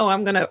thinking that,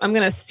 I'm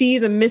gonna see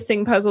the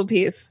missing puzzle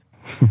piece.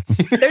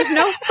 There's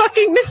no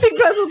fucking missing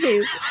puzzle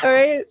piece. All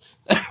right.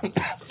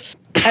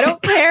 I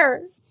don't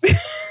care.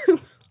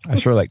 I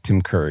sure like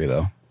Tim Curry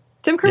though.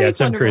 Tim Curry's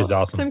Tim wonderful. Curry's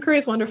awesome. Tim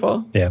Curry's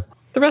wonderful. Yeah.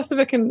 The rest of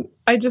it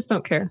I just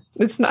don't care.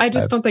 I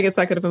don't think it's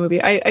that good of a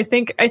movie. I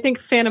think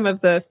Phantom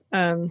of the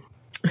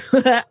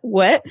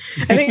what?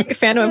 I think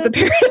Phantom of the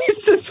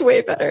Paradise is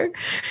way better.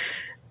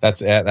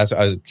 That's I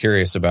was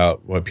curious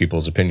about what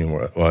people's opinion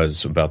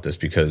was about this,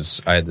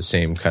 because I had the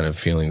same kind of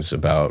feelings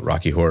about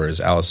Rocky Horror as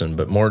Allison,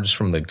 but more just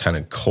from the kind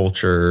of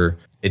culture,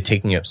 it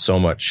taking up so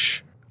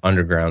much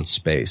underground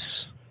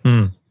space.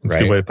 That's a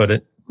good way to put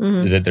it.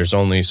 That there's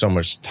only so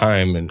much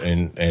time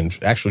and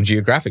actual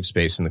geographic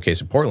space in the case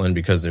of Portland,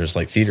 because there's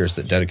like theaters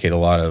that dedicate a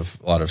lot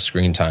of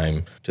screen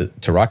time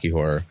to Rocky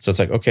Horror. So it's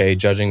like, okay,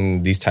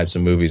 judging these types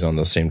of movies on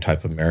those same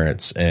type of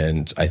merits,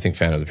 and I think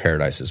Phantom of the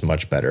Paradise is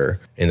much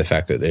better in the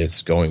fact that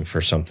it's going for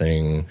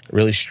something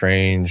really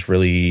strange,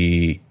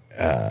 really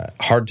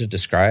hard to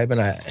describe,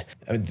 and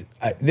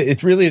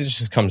it really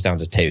just comes down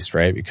to taste,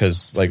 right?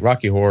 Because like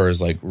Rocky Horror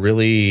is like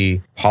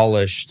really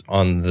polished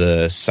on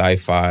the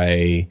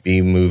sci-fi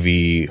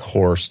B-movie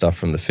horror stuff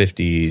from the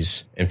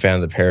 50s, and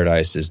Phantom of the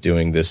Paradise is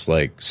doing this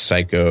like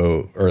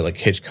psycho or like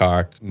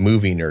Hitchcock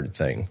movie nerd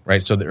thing,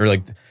 right? So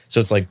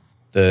it's like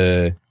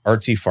the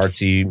artsy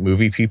fartsy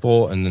movie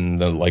people, and then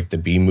the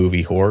B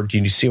movie horror. Do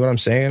you see what I'm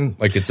saying?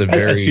 Like it's a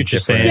very I see what you're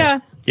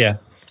saying. Yeah.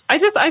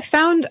 I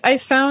found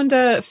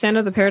Phantom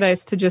of the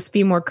Paradise to just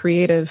be more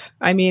creative.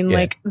 I mean,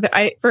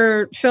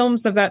 for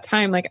films of that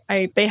time,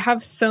 they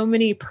have so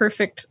many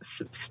perfect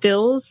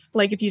stills.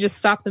 Like if you just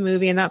stop the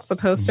movie and that's the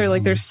poster,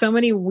 like there's so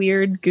many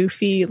weird,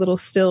 goofy little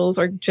stills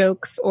or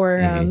jokes or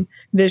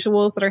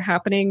visuals that are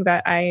happening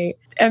that I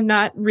am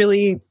not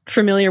really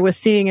familiar with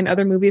seeing in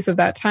other movies of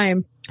that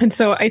time. And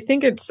so I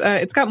think it's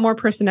got more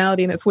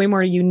personality and it's way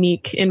more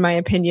unique, in my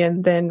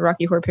opinion, than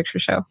Rocky Horror Picture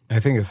Show. I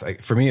think it's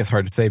like, for me, it's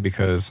hard to say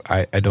because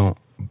I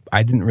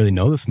didn't really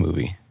know this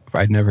movie.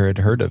 I'd never had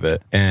heard of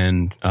it.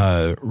 And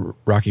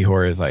Rocky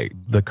Horror is like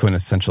the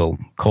quintessential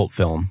cult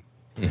film.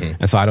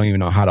 And so I don't even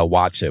know how to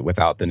watch it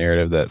without the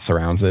narrative that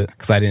surrounds it,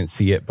 because I didn't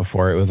see it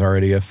before it was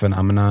already a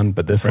phenomenon.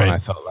 But this one, I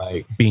felt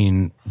like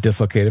being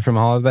dislocated from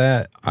all of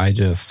that. I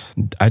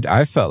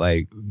felt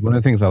like one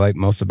of the things I liked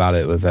most about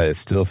it was that it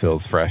still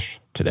feels fresh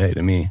today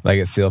to me. Like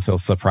it still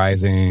feels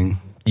surprising.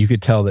 You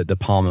could tell that De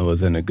Palma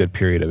was in a good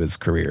period of his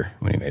career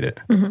when he made it.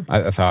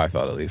 That's how I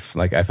felt, at least.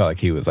 Like I felt like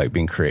he was like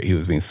being he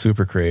was being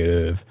super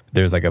creative.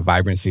 There's like a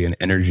vibrancy and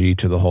energy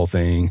to the whole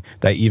thing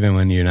that even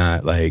when you're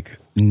not like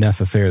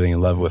necessarily in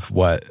love with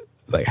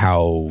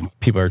how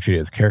people are treated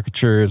as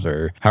caricatures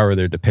or however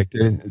they're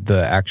depicted,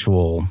 the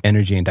actual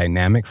energy and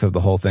dynamics of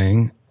the whole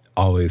thing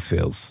always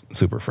feels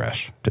super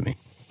fresh to me.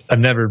 I've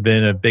never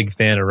been a big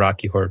fan of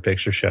Rocky Horror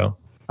Picture Show.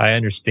 I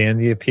understand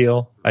the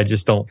appeal. I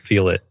just don't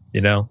feel it,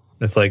 you know?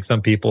 It's like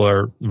some people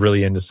are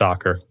really into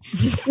soccer.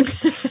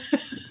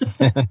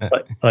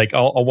 like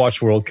I'll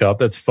watch World Cup.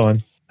 That's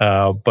fun.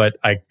 But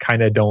I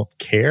kind of don't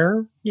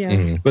care.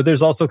 Yeah. But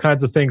there's also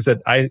kinds of things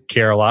that I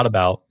care a lot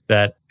about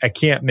that I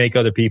can't make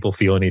other people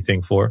feel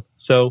anything for.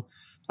 So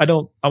I'm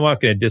not going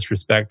to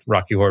disrespect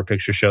Rocky Horror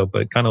Picture Show,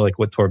 but kind of like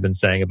what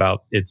Torben's saying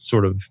about its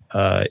sort of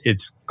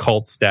its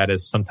cult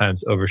status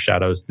sometimes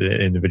overshadows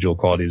the individual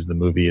qualities of the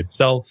movie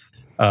itself.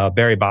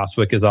 Barry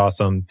Bostwick is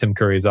awesome. Tim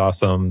Curry is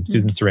awesome.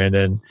 Susan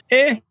Sarandon,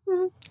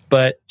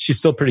 but she's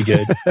still pretty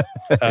good.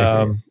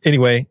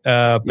 Anyway,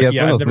 but it's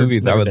one of those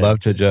movies I would love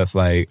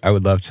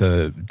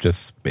to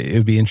it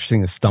would be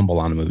interesting to stumble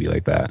on a movie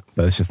like that,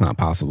 but it's just not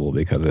possible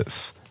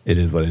because it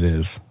is what it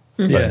is.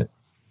 Yeah.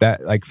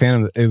 That like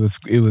Phantom, it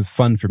was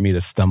fun for me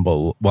to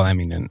stumble. Well, I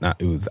mean, I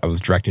was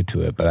directed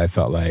to it, but I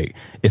felt like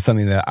it's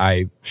something that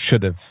I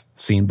should have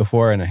seen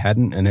before and I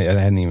hadn't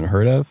even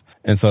heard of.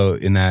 And so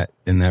in that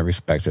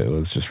respect, it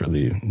was just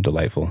really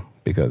delightful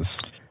because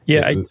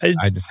I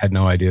just had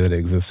no idea that it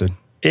existed.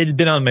 It had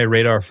been on my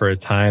radar for a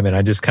time, and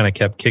I just kind of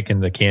kept kicking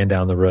the can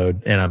down the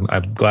road. And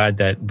I'm glad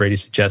that Brady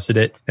suggested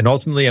it, and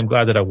ultimately, I'm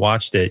glad that I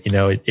watched it. You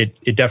know,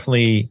 it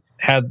definitely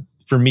had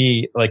for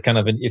me like kind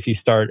of an iffy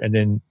start, and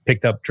then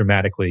picked up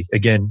dramatically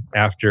again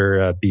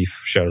after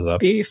Beef shows up.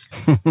 Beef,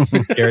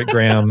 Garrett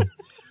Graham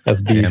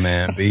as Beef, yeah,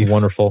 man, Beef,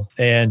 wonderful.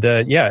 And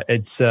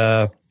it's.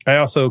 I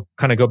also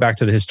kind of go back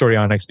to the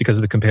histrionics because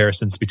of the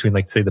comparisons between,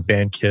 like, say, the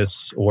band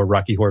Kiss or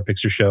Rocky Horror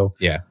Picture Show.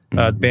 Yeah.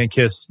 The band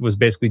Kiss was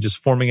basically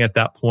just forming at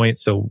that point,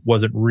 so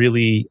wasn't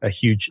really a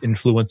huge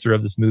influencer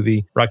of this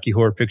movie. Rocky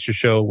Horror Picture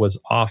Show was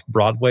off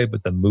Broadway,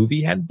 but the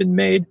movie hadn't been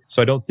made.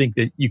 So I don't think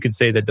that you could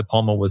say that De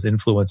Palma was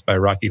influenced by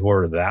Rocky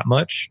Horror that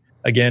much.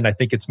 Again, I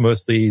think it's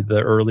mostly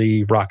the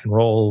early rock and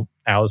roll,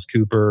 Alice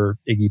Cooper,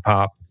 Iggy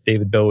Pop,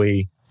 David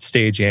Bowie,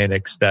 stage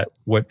antics that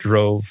what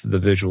drove the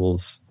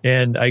visuals.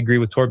 And I agree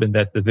with Torben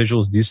that the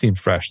visuals do seem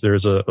fresh.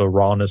 There's a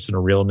rawness and a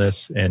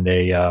realness and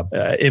a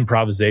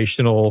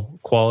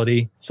improvisational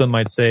quality. Some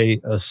might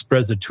say a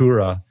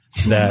sprezzatura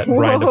that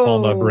Brian De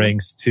Palma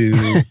brings to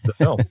the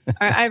film.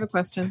 I have a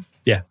question.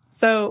 Yeah.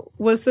 So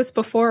was this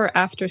before or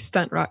after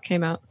Stunt Rock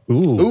came out?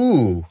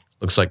 Ooh.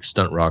 Looks like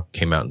Stunt Rock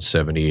came out in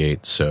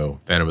 1978, so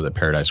Phantom of the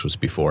Paradise was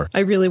before. I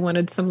really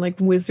wanted some like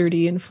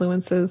wizardy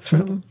influences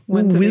from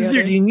one to the other.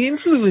 Wizarding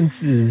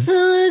influences.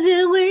 Oh,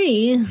 don't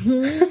worry.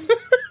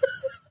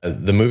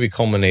 The movie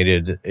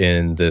culminated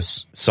in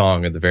this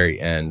song at the very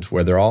end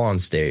where they're all on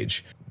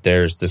stage.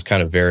 there's this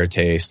kind of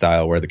verite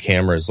style where the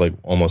camera is like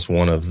almost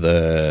one of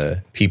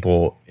the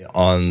people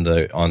on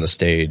the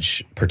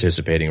stage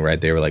participating, right?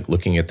 They were like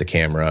looking at the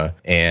camera,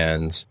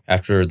 and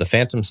after the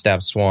Phantom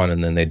stabs Swan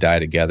and then they die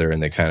together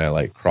and they kind of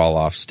like crawl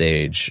off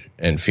stage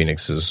and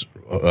Phoenix is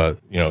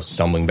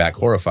stumbling back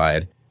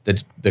horrified,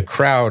 the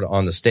crowd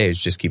on the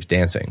stage just keeps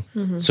dancing.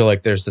 So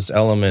like there's this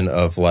element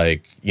of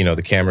like,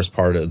 the camera's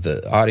part of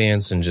the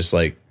audience, and just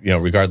like,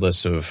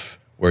 regardless of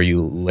where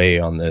you lay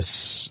on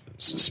this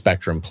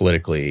spectrum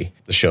politically,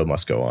 the show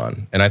must go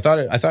on. And I thought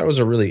it was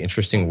a really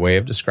interesting way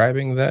of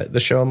describing that the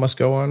show must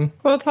go on.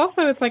 Well,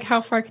 it's like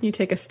how far can you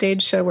take a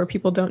stage show where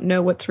people don't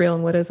know what's real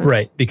and what isn't?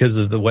 Right, because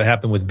of what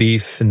happened with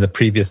Beef in the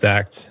previous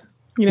act,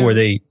 where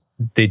they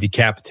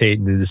decapitate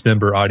and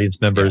dismember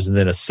audience members and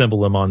then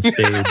assemble them on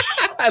stage.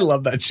 I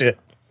love that shit.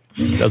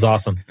 That was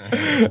awesome.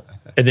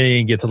 And then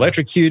he gets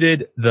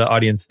electrocuted. The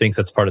audience thinks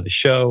that's part of the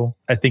show.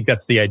 I think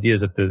that's the idea,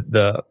 is that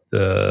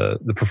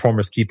the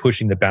performers keep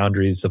pushing the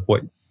boundaries of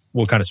what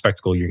kind of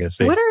spectacle you're going to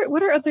see.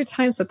 What are other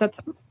times that's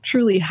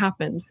truly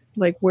happened?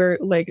 Like where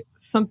like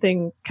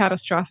something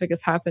catastrophic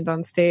has happened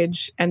on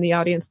stage and the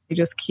audience,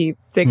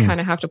 they kind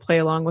of have to play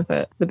along with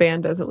it. The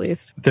band does, at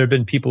least. There have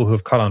been people who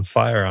have caught on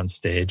fire on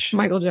stage.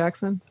 Michael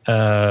Jackson.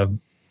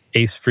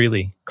 Ace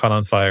Frehley caught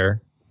on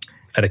fire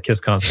at a Kiss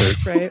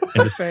concert. Right.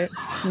 And just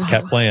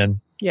kept playing.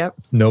 Yep.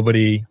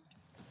 Nobody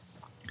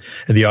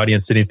in the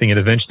audience did anything. And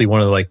eventually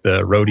one of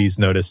the roadies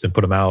noticed and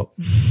put him out.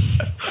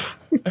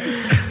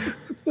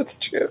 That's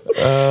true.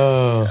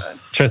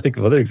 Trying to think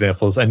of other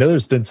examples. I know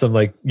there's been some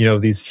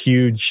these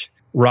huge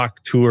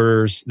rock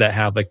tours that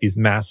have like these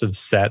massive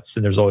sets,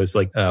 and there's always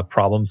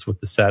problems with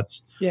the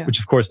sets, which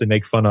of course they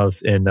make fun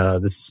of in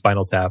this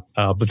Spinal Tap.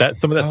 But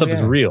some of that stuff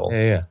is real.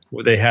 Yeah.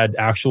 Where they had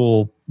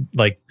actual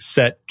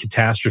set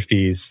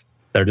catastrophes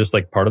that are just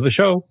part of the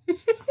show.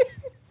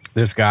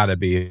 There's got to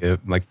be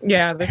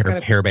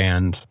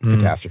hairband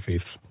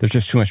catastrophes. There's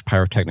just too much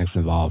pyrotechnics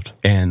involved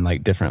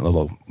and different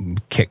little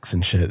kicks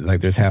and shit.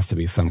 There has to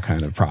be some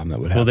kind of problem that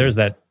would happen. Well, there's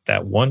that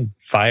one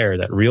fire,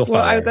 that real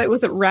fire.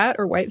 Was it Rat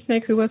or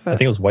Whitesnake? Who was that? I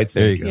think it was Whitesnake.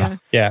 There you go.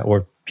 Yeah,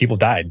 or people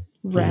died.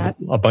 Rat.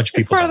 A bunch of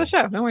people. It's part died. of the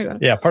show. Don't worry about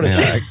it. Yeah, part of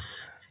the show.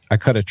 I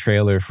cut a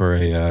trailer for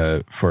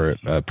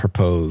a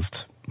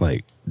proposed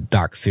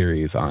doc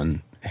series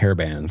on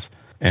hairbands.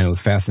 And it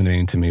was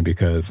fascinating to me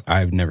because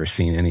I've never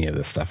seen any of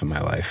this stuff in my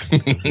life.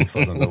 This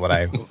wasn't what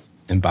I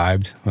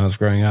imbibed when I was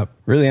growing up.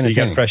 Really entertaining.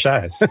 So you got fresh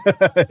eyes.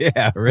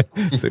 Yeah,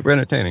 super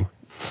entertaining.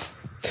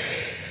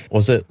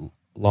 Was it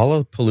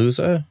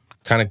Lollapalooza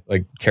kind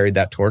of carried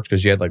that torch?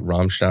 Because you had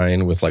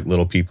Rammstein with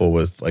little people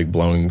with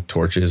blowing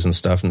torches and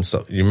stuff. And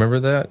so you remember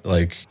that?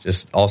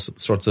 Just all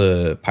sorts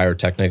of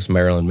pyrotechnics,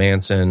 Marilyn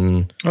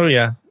Manson. Oh,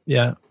 yeah.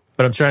 Yeah.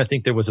 But I'm trying to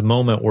think, there was a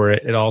moment where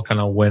it all kind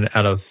of went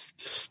out of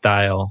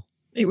style.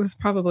 It was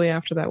probably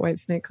after that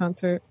Whitesnake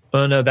concert.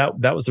 Oh, no,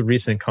 that was a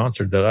recent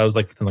concert, though. That was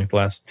within the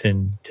last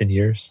 10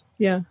 years.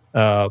 Yeah.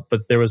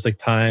 But there was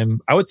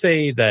time. I would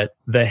say that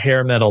the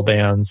hair metal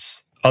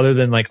bands, other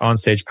than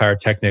onstage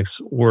pyrotechnics,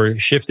 were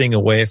shifting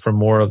away from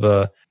more of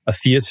a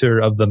theater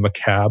of the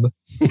macabre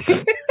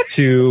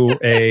to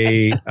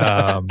a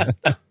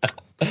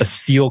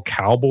steel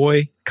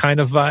cowboy kind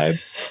of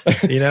vibe,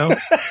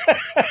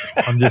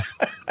 I'm just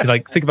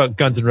think about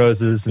Guns N'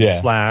 Roses and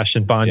Slash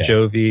and Bon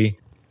Jovi.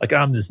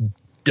 I'm this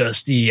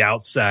dusty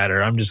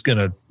outsider. I'm just going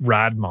to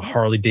ride my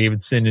Harley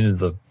Davidson into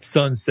the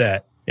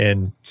sunset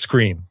and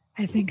scream.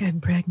 I think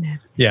I'm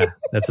pregnant. Yeah,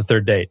 that's a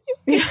third date.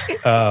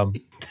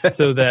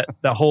 So that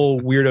whole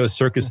weirdo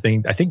circus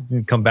thing, I think,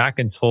 didn't come back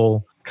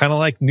until kind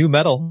of new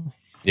metal.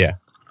 Yeah.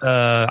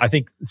 I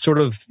think sort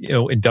of,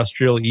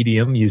 industrial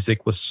EDM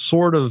music was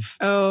sort of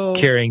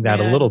carrying that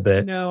a little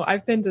bit. No,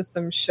 I've been to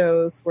some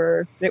shows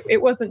where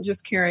it wasn't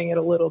just carrying it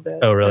a little bit.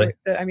 Oh, really?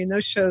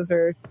 Those shows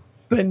are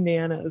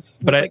bananas.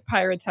 But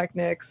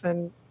pyrotechnics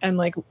and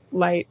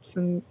lights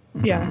and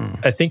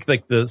I think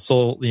the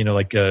soul,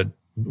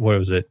 what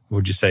was it?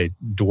 Would you say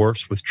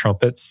dwarfs with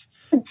trumpets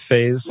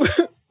phase?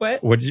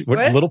 What? What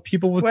little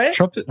people with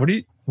trumpet? What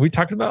are we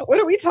talking about? What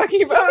are we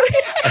talking about?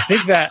 I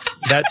think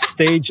that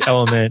stage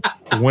element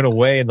went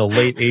away in the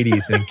late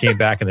 80s and came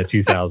back in the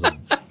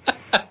 2000s.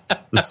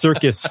 The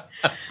circus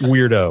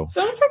weirdo.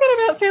 Don't forget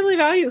about Family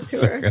Values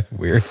Tour.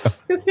 Weirdo.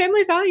 Because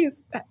Family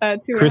Values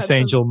Tour. Chris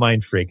Angel,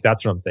 Mind Freak.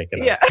 That's what I'm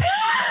thinking of. Yeah.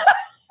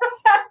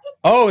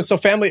 Oh, so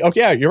Family. Okay,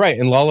 yeah, you're right.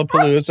 In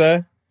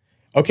Lollapalooza.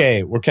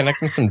 Okay, we're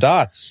connecting some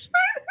dots.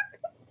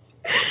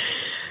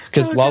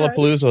 Because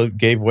Lollapalooza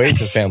gave way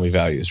to Family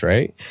Values,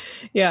 right?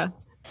 Yeah.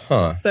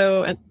 Huh.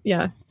 So,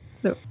 yeah.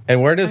 So,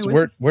 and where did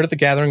the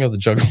Gathering of the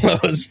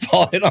Juggalos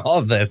fall in all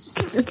of this?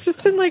 It's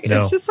just in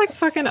it's just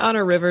fucking on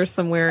a river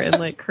somewhere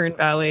in Kern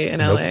Valley in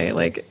LA.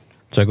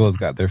 Juggalos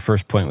got their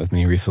first point with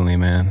me recently,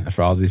 man,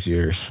 after all these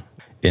years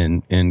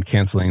in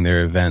canceling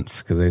their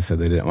events because they said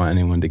they didn't want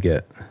anyone to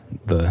get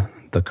the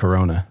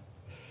corona.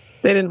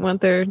 They didn't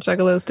want their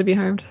Juggalos to be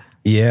harmed.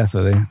 Yeah,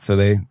 so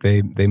they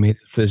made a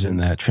decision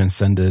that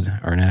transcended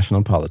our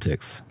national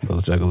politics.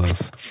 Those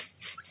Juggalos.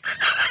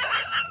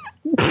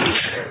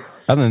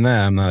 Other than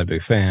that, I'm not a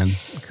big fan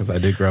because I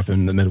did grow up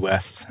in the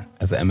Midwest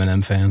as an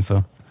Eminem fan.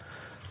 So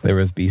there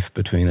was beef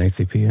between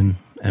ICP and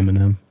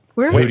Eminem.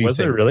 Where? Wait, was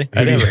there really?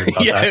 I never heard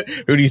about that.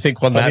 Who do you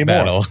think won Tell me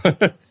that more.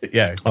 battle?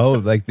 Yeah. Oh,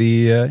 like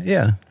the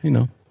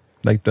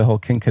like the whole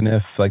King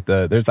Kniff, like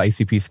there's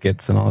ICP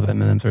skits and all of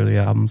Eminem's early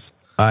albums.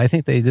 I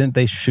think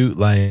they shoot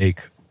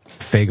like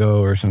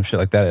Fago or some shit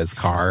like that at his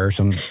car or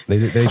some.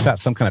 They shot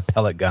some kind of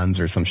pellet guns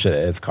or some shit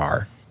at his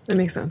car. That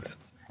makes sense.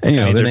 And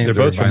I mean, their they're names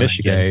both are from Violent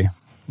Michigan.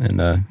 J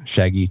and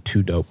Shaggy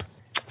Too Dope.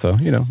 So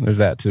there's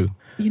that too.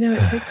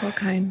 It takes all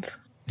kinds.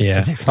 Yeah,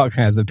 It takes all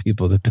kinds of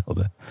people to build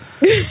it.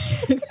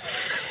 it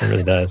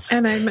really does.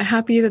 And I'm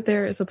happy that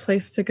there is a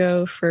place to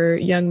go for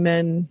young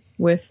men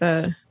with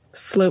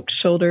sloped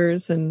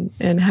shoulders and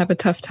have a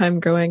tough time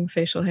growing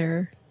facial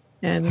hair.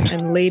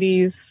 And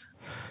ladies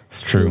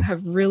It's who true.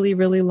 have really,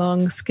 really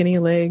long, skinny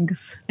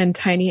legs and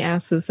tiny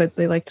asses that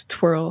they like to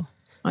twirl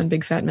on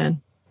big fat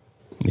men.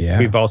 Yeah,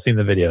 We've all seen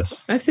the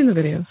videos. I've seen the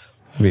videos.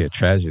 it'd be a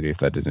tragedy if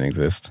that didn't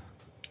exist.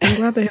 I'm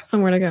glad they have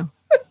somewhere to go.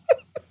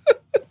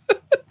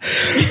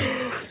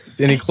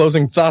 Any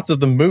closing thoughts of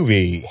the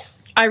movie?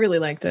 I really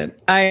liked it.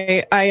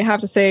 I have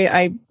to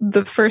say,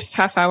 the first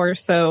half hour or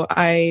so,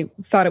 I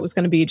thought it was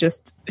going to be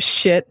just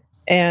shit,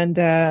 and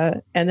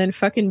then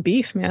fucking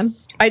Beef, man.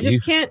 I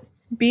just Beef? can't.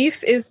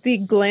 Beef is the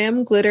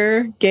glam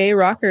glitter gay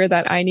rocker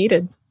that I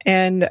needed,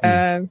 and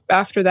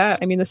after that,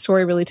 I mean, the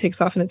story really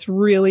takes off, and it's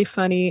really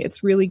funny.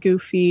 It's really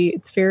goofy.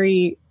 It's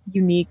very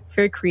unique. It's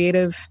very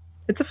creative.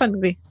 It's a fun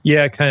movie.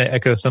 Yeah, I kind of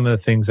echo some of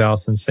the things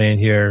Allison's saying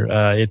here.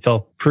 It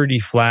felt pretty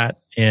flat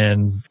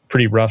and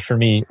pretty rough for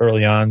me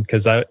early on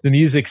because the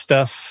music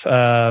stuff,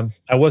 I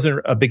wasn't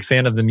a big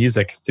fan of the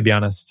music, to be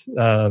honest.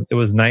 It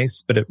was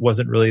nice, but it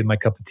wasn't really my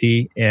cup of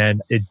tea.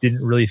 And it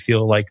didn't really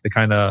feel like the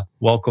kind of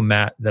welcome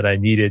mat that I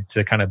needed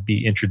to kind of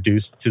be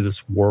introduced to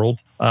this world.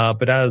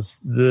 But as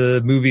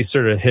the movie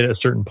sort of hit a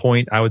certain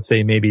point, I would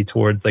say maybe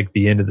towards like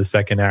the end of the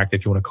second act,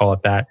 if you want to call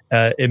it that,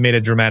 it made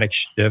a dramatic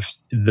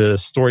shift. The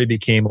story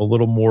became a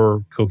little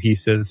more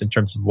cohesive in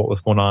terms of what was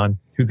going on,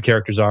 who the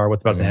characters are,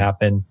 what's about to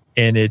happen.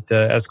 And it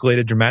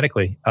escalated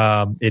dramatically.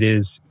 It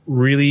is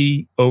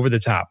really over the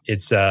top.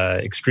 It's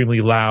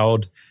extremely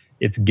loud.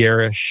 It's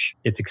garish.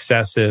 It's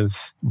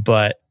excessive,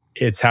 but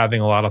it's having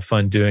a lot of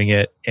fun doing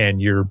it.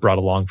 And you're brought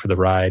along for the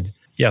ride.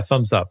 Yeah,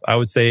 thumbs up. I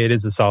would say it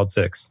is a solid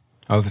 6.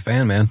 I was a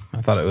fan, man.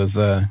 I thought it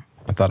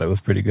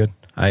was pretty good.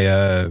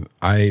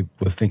 I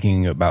was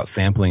thinking about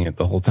sampling it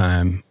the whole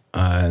time,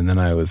 and then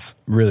I was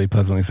really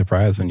pleasantly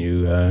surprised when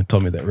you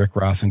told me that Rick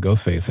Ross and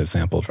Ghostface had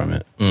sampled from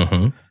it.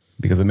 Mm-hmm.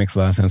 Because it makes a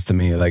lot of sense to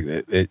me. Like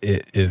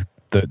it is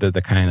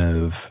the kind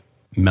of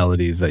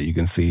melodies that you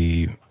can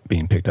see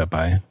being picked up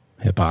by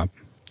hip hop.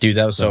 Dude,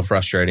 that was so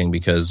frustrating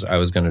because I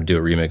was going to do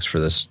a remix for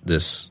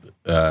this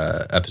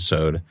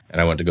episode, and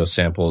I went to go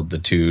sample the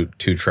two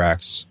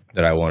tracks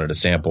that I wanted to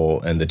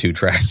sample, and the 2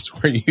 tracks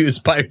were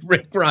used by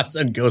Rick Ross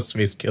and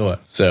Ghostface Killah.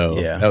 So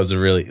Yeah. that was a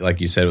really, like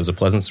you said, it was a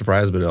pleasant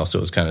surprise, but it also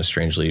was kind of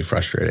strangely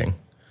frustrating.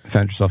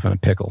 Found yourself in a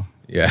pickle.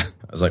 Yeah,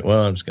 I was like,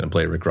 well, I'm just going to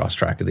play a Rick Ross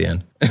track at the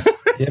end.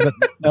 Yeah,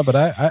 but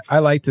I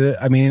liked it.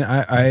 I mean,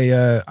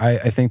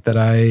 I think that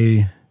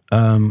I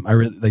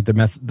really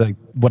like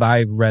what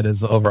I read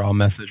as the overall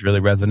message really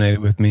resonated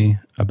with me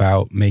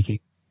about making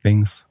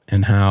things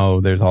and how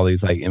there's all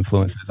these like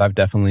influences. I've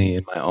definitely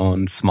in my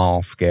own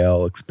small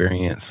scale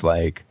experience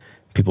like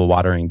people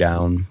watering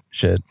down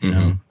shit, you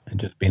know, and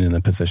just being in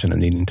a position of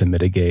needing to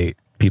mitigate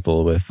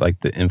people with like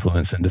the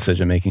influence and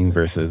decision making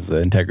versus the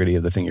integrity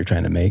of the thing you're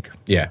trying to make.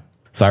 Yeah.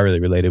 So I really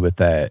related with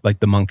that. Like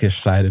the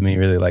monkish side of me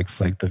really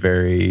likes like the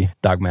very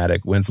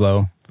dogmatic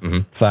Winslow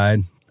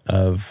side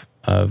of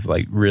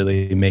like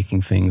really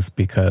making things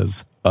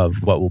because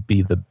of what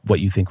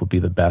you think will be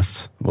the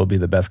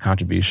best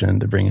contribution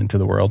to bring into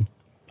the world.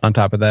 On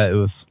top of that, it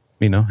was,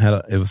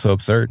 it was so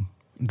absurd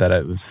that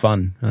it was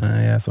fun.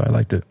 So I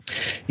liked it.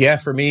 Yeah,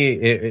 for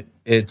me,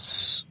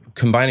 it's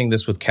combining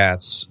this with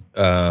Cats,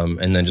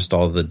 and then just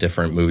all the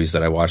different movies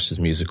that I watched as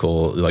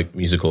musicals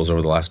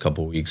over the last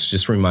couple of weeks,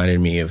 just reminded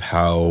me of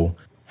how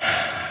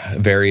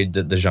varied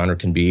the genre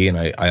can be, and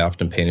I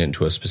often paint it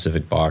into a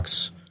specific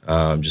box,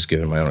 just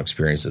given my own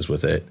experiences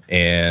with it,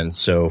 and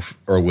so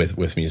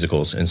with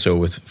musicals, and so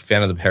with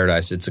Phantom of the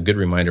Paradise, it's a good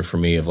reminder for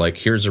me of like,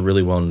 here's a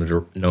really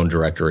well-known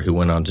director who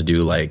went on to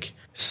do like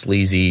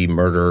sleazy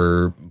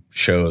murder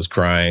shows,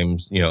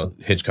 crimes,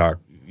 Hitchcock.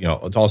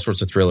 It's all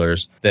sorts of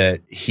thrillers, that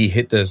he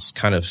hit this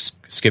kind of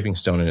skipping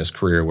stone in his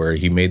career where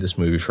he made this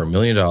movie for $1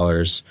 million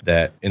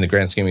that in the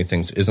grand scheme of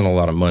things isn't a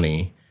lot of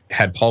money.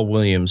 Had Paul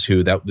Williams,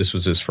 this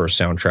was his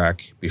first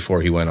soundtrack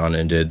before he went on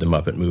and did the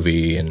Muppet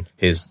movie, and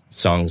his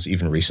songs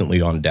even recently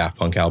on Daft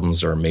Punk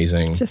albums are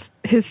amazing. Just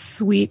his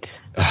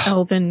sweet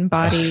elven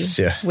body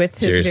yeah, with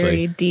his seriously.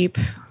 very deep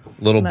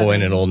Little boy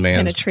and an old man.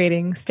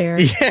 penetrating stare.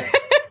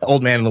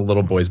 Old man in the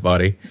little boy's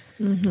body.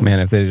 Man,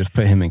 if they just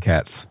put him in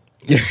Cats.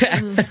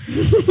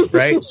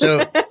 Right?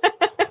 So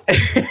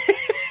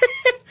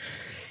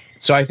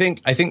So I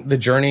think the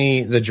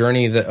journey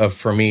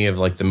for me of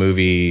like the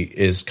movie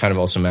is kind of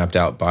also mapped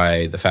out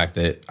by the fact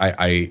that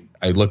I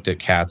looked at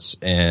Cats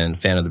and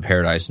Phantom of the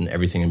Paradise and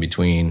everything in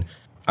between.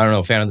 I don't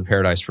know, Phantom of the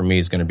Paradise for me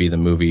is going to be the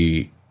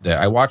movie that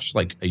I watched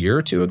like a year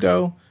or two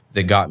ago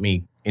that got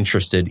me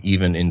interested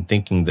even in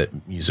thinking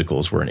that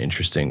musicals were an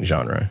interesting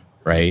genre,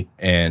 right?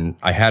 And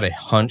I had a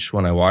hunch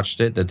when I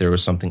watched it that there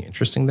was something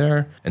interesting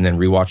there, and then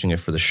rewatching it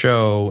for the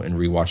show and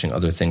rewatching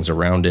other things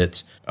around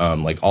it,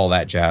 like All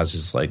That Jazz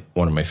is like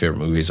one of my favorite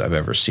movies I've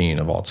ever seen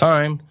of all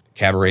time.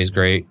 Cabaret is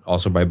great,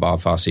 also by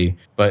Bob Fosse.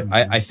 But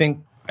I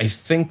think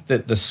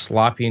that the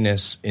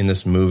sloppiness in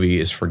this movie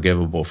is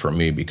forgivable for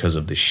me because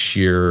of the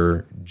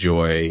sheer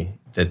joy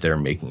that they're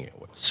making it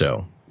with.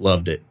 So,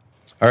 loved it.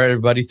 All right,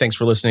 everybody, thanks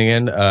for listening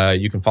in.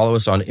 You can follow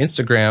us on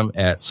Instagram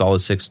at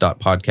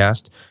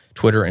solid6.podcast,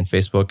 Twitter and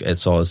Facebook at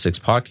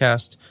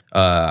solid6podcast.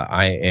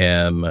 I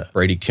am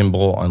Brady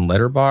Kimball on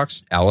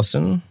Letterboxd.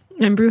 Allison.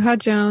 I'm Bruja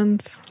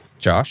Jones.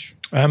 Josh.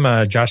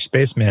 I'm Josh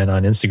Spaceman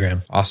on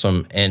Instagram.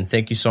 Awesome. And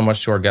thank you so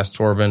much to our guest,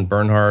 Torben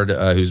Bernhard,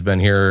 who's been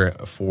here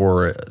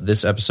for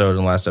this episode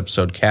and last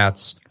episode,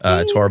 Cats.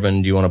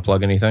 Torben, do you want to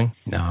plug anything?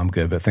 No, I'm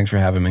good, but thanks for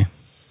having me.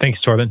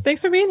 Thanks, Torben.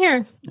 Thanks for being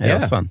here. Yeah, it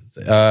was fun.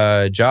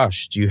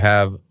 Josh, do you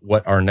have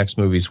what our next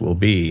movies will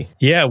be?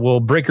 Yeah, well,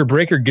 Breaker,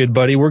 good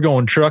buddy. We're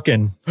going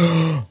trucking.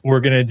 We're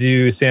going to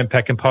do Sam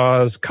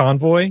Peckinpah's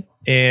Convoy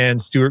and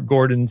Stuart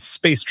Gordon's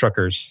Space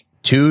Truckers.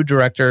 2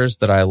 directors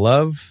that I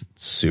love.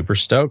 Super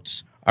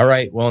stoked. All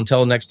right. Well,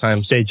 until next time.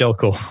 Stay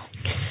jellical.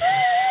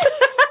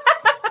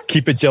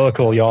 Keep it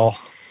jellical, y'all.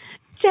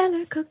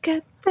 Jellical,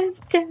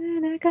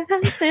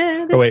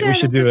 oh, wait. We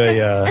should do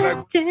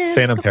a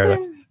Phantom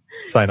Paradise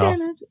sign off.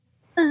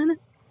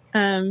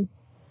 Are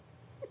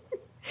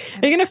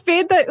you going to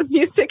fade that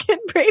music in,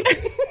 Brady?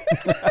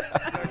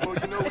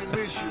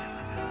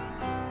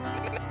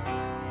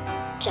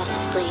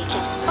 Justice League.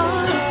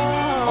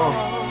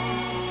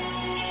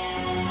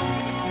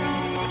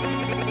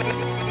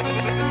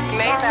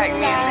 Maybach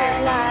music.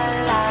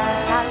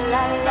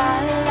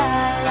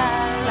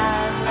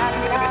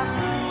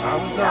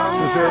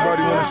 Since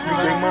everybody want to speak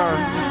their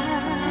mind.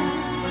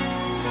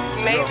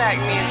 Maybach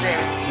music.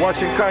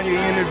 Watching Kanye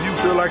interview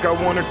feel like I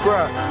want to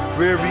cry.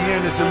 For every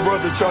innocent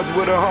brother charged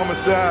with a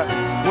homicide.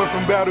 Went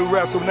from battle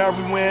rap, so now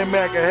we wearing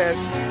MAGA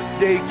hats.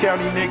 Dade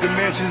County nigga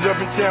mansions up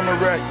in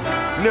Tamarack.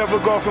 Never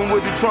golfing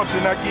with the Trumps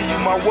and I give you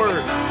my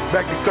word.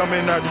 Back to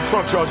coming out the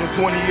trunk charging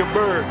 20 a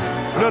bird.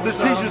 Another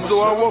seizure, so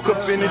I woke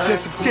up in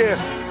intensive care.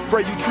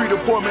 Pray you treat a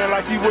poor man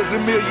like he was a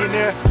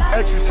millionaire.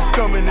 Actresses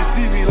coming to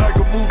see me like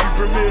a movie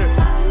premiere.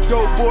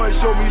 Dope boys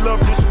show me love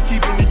just from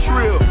keeping it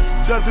trill.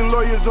 Dozen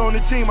lawyers on the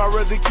team, I'd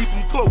rather keep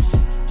them close.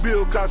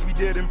 Bill Cosby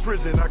dead in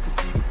prison, I can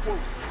see the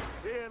quotes.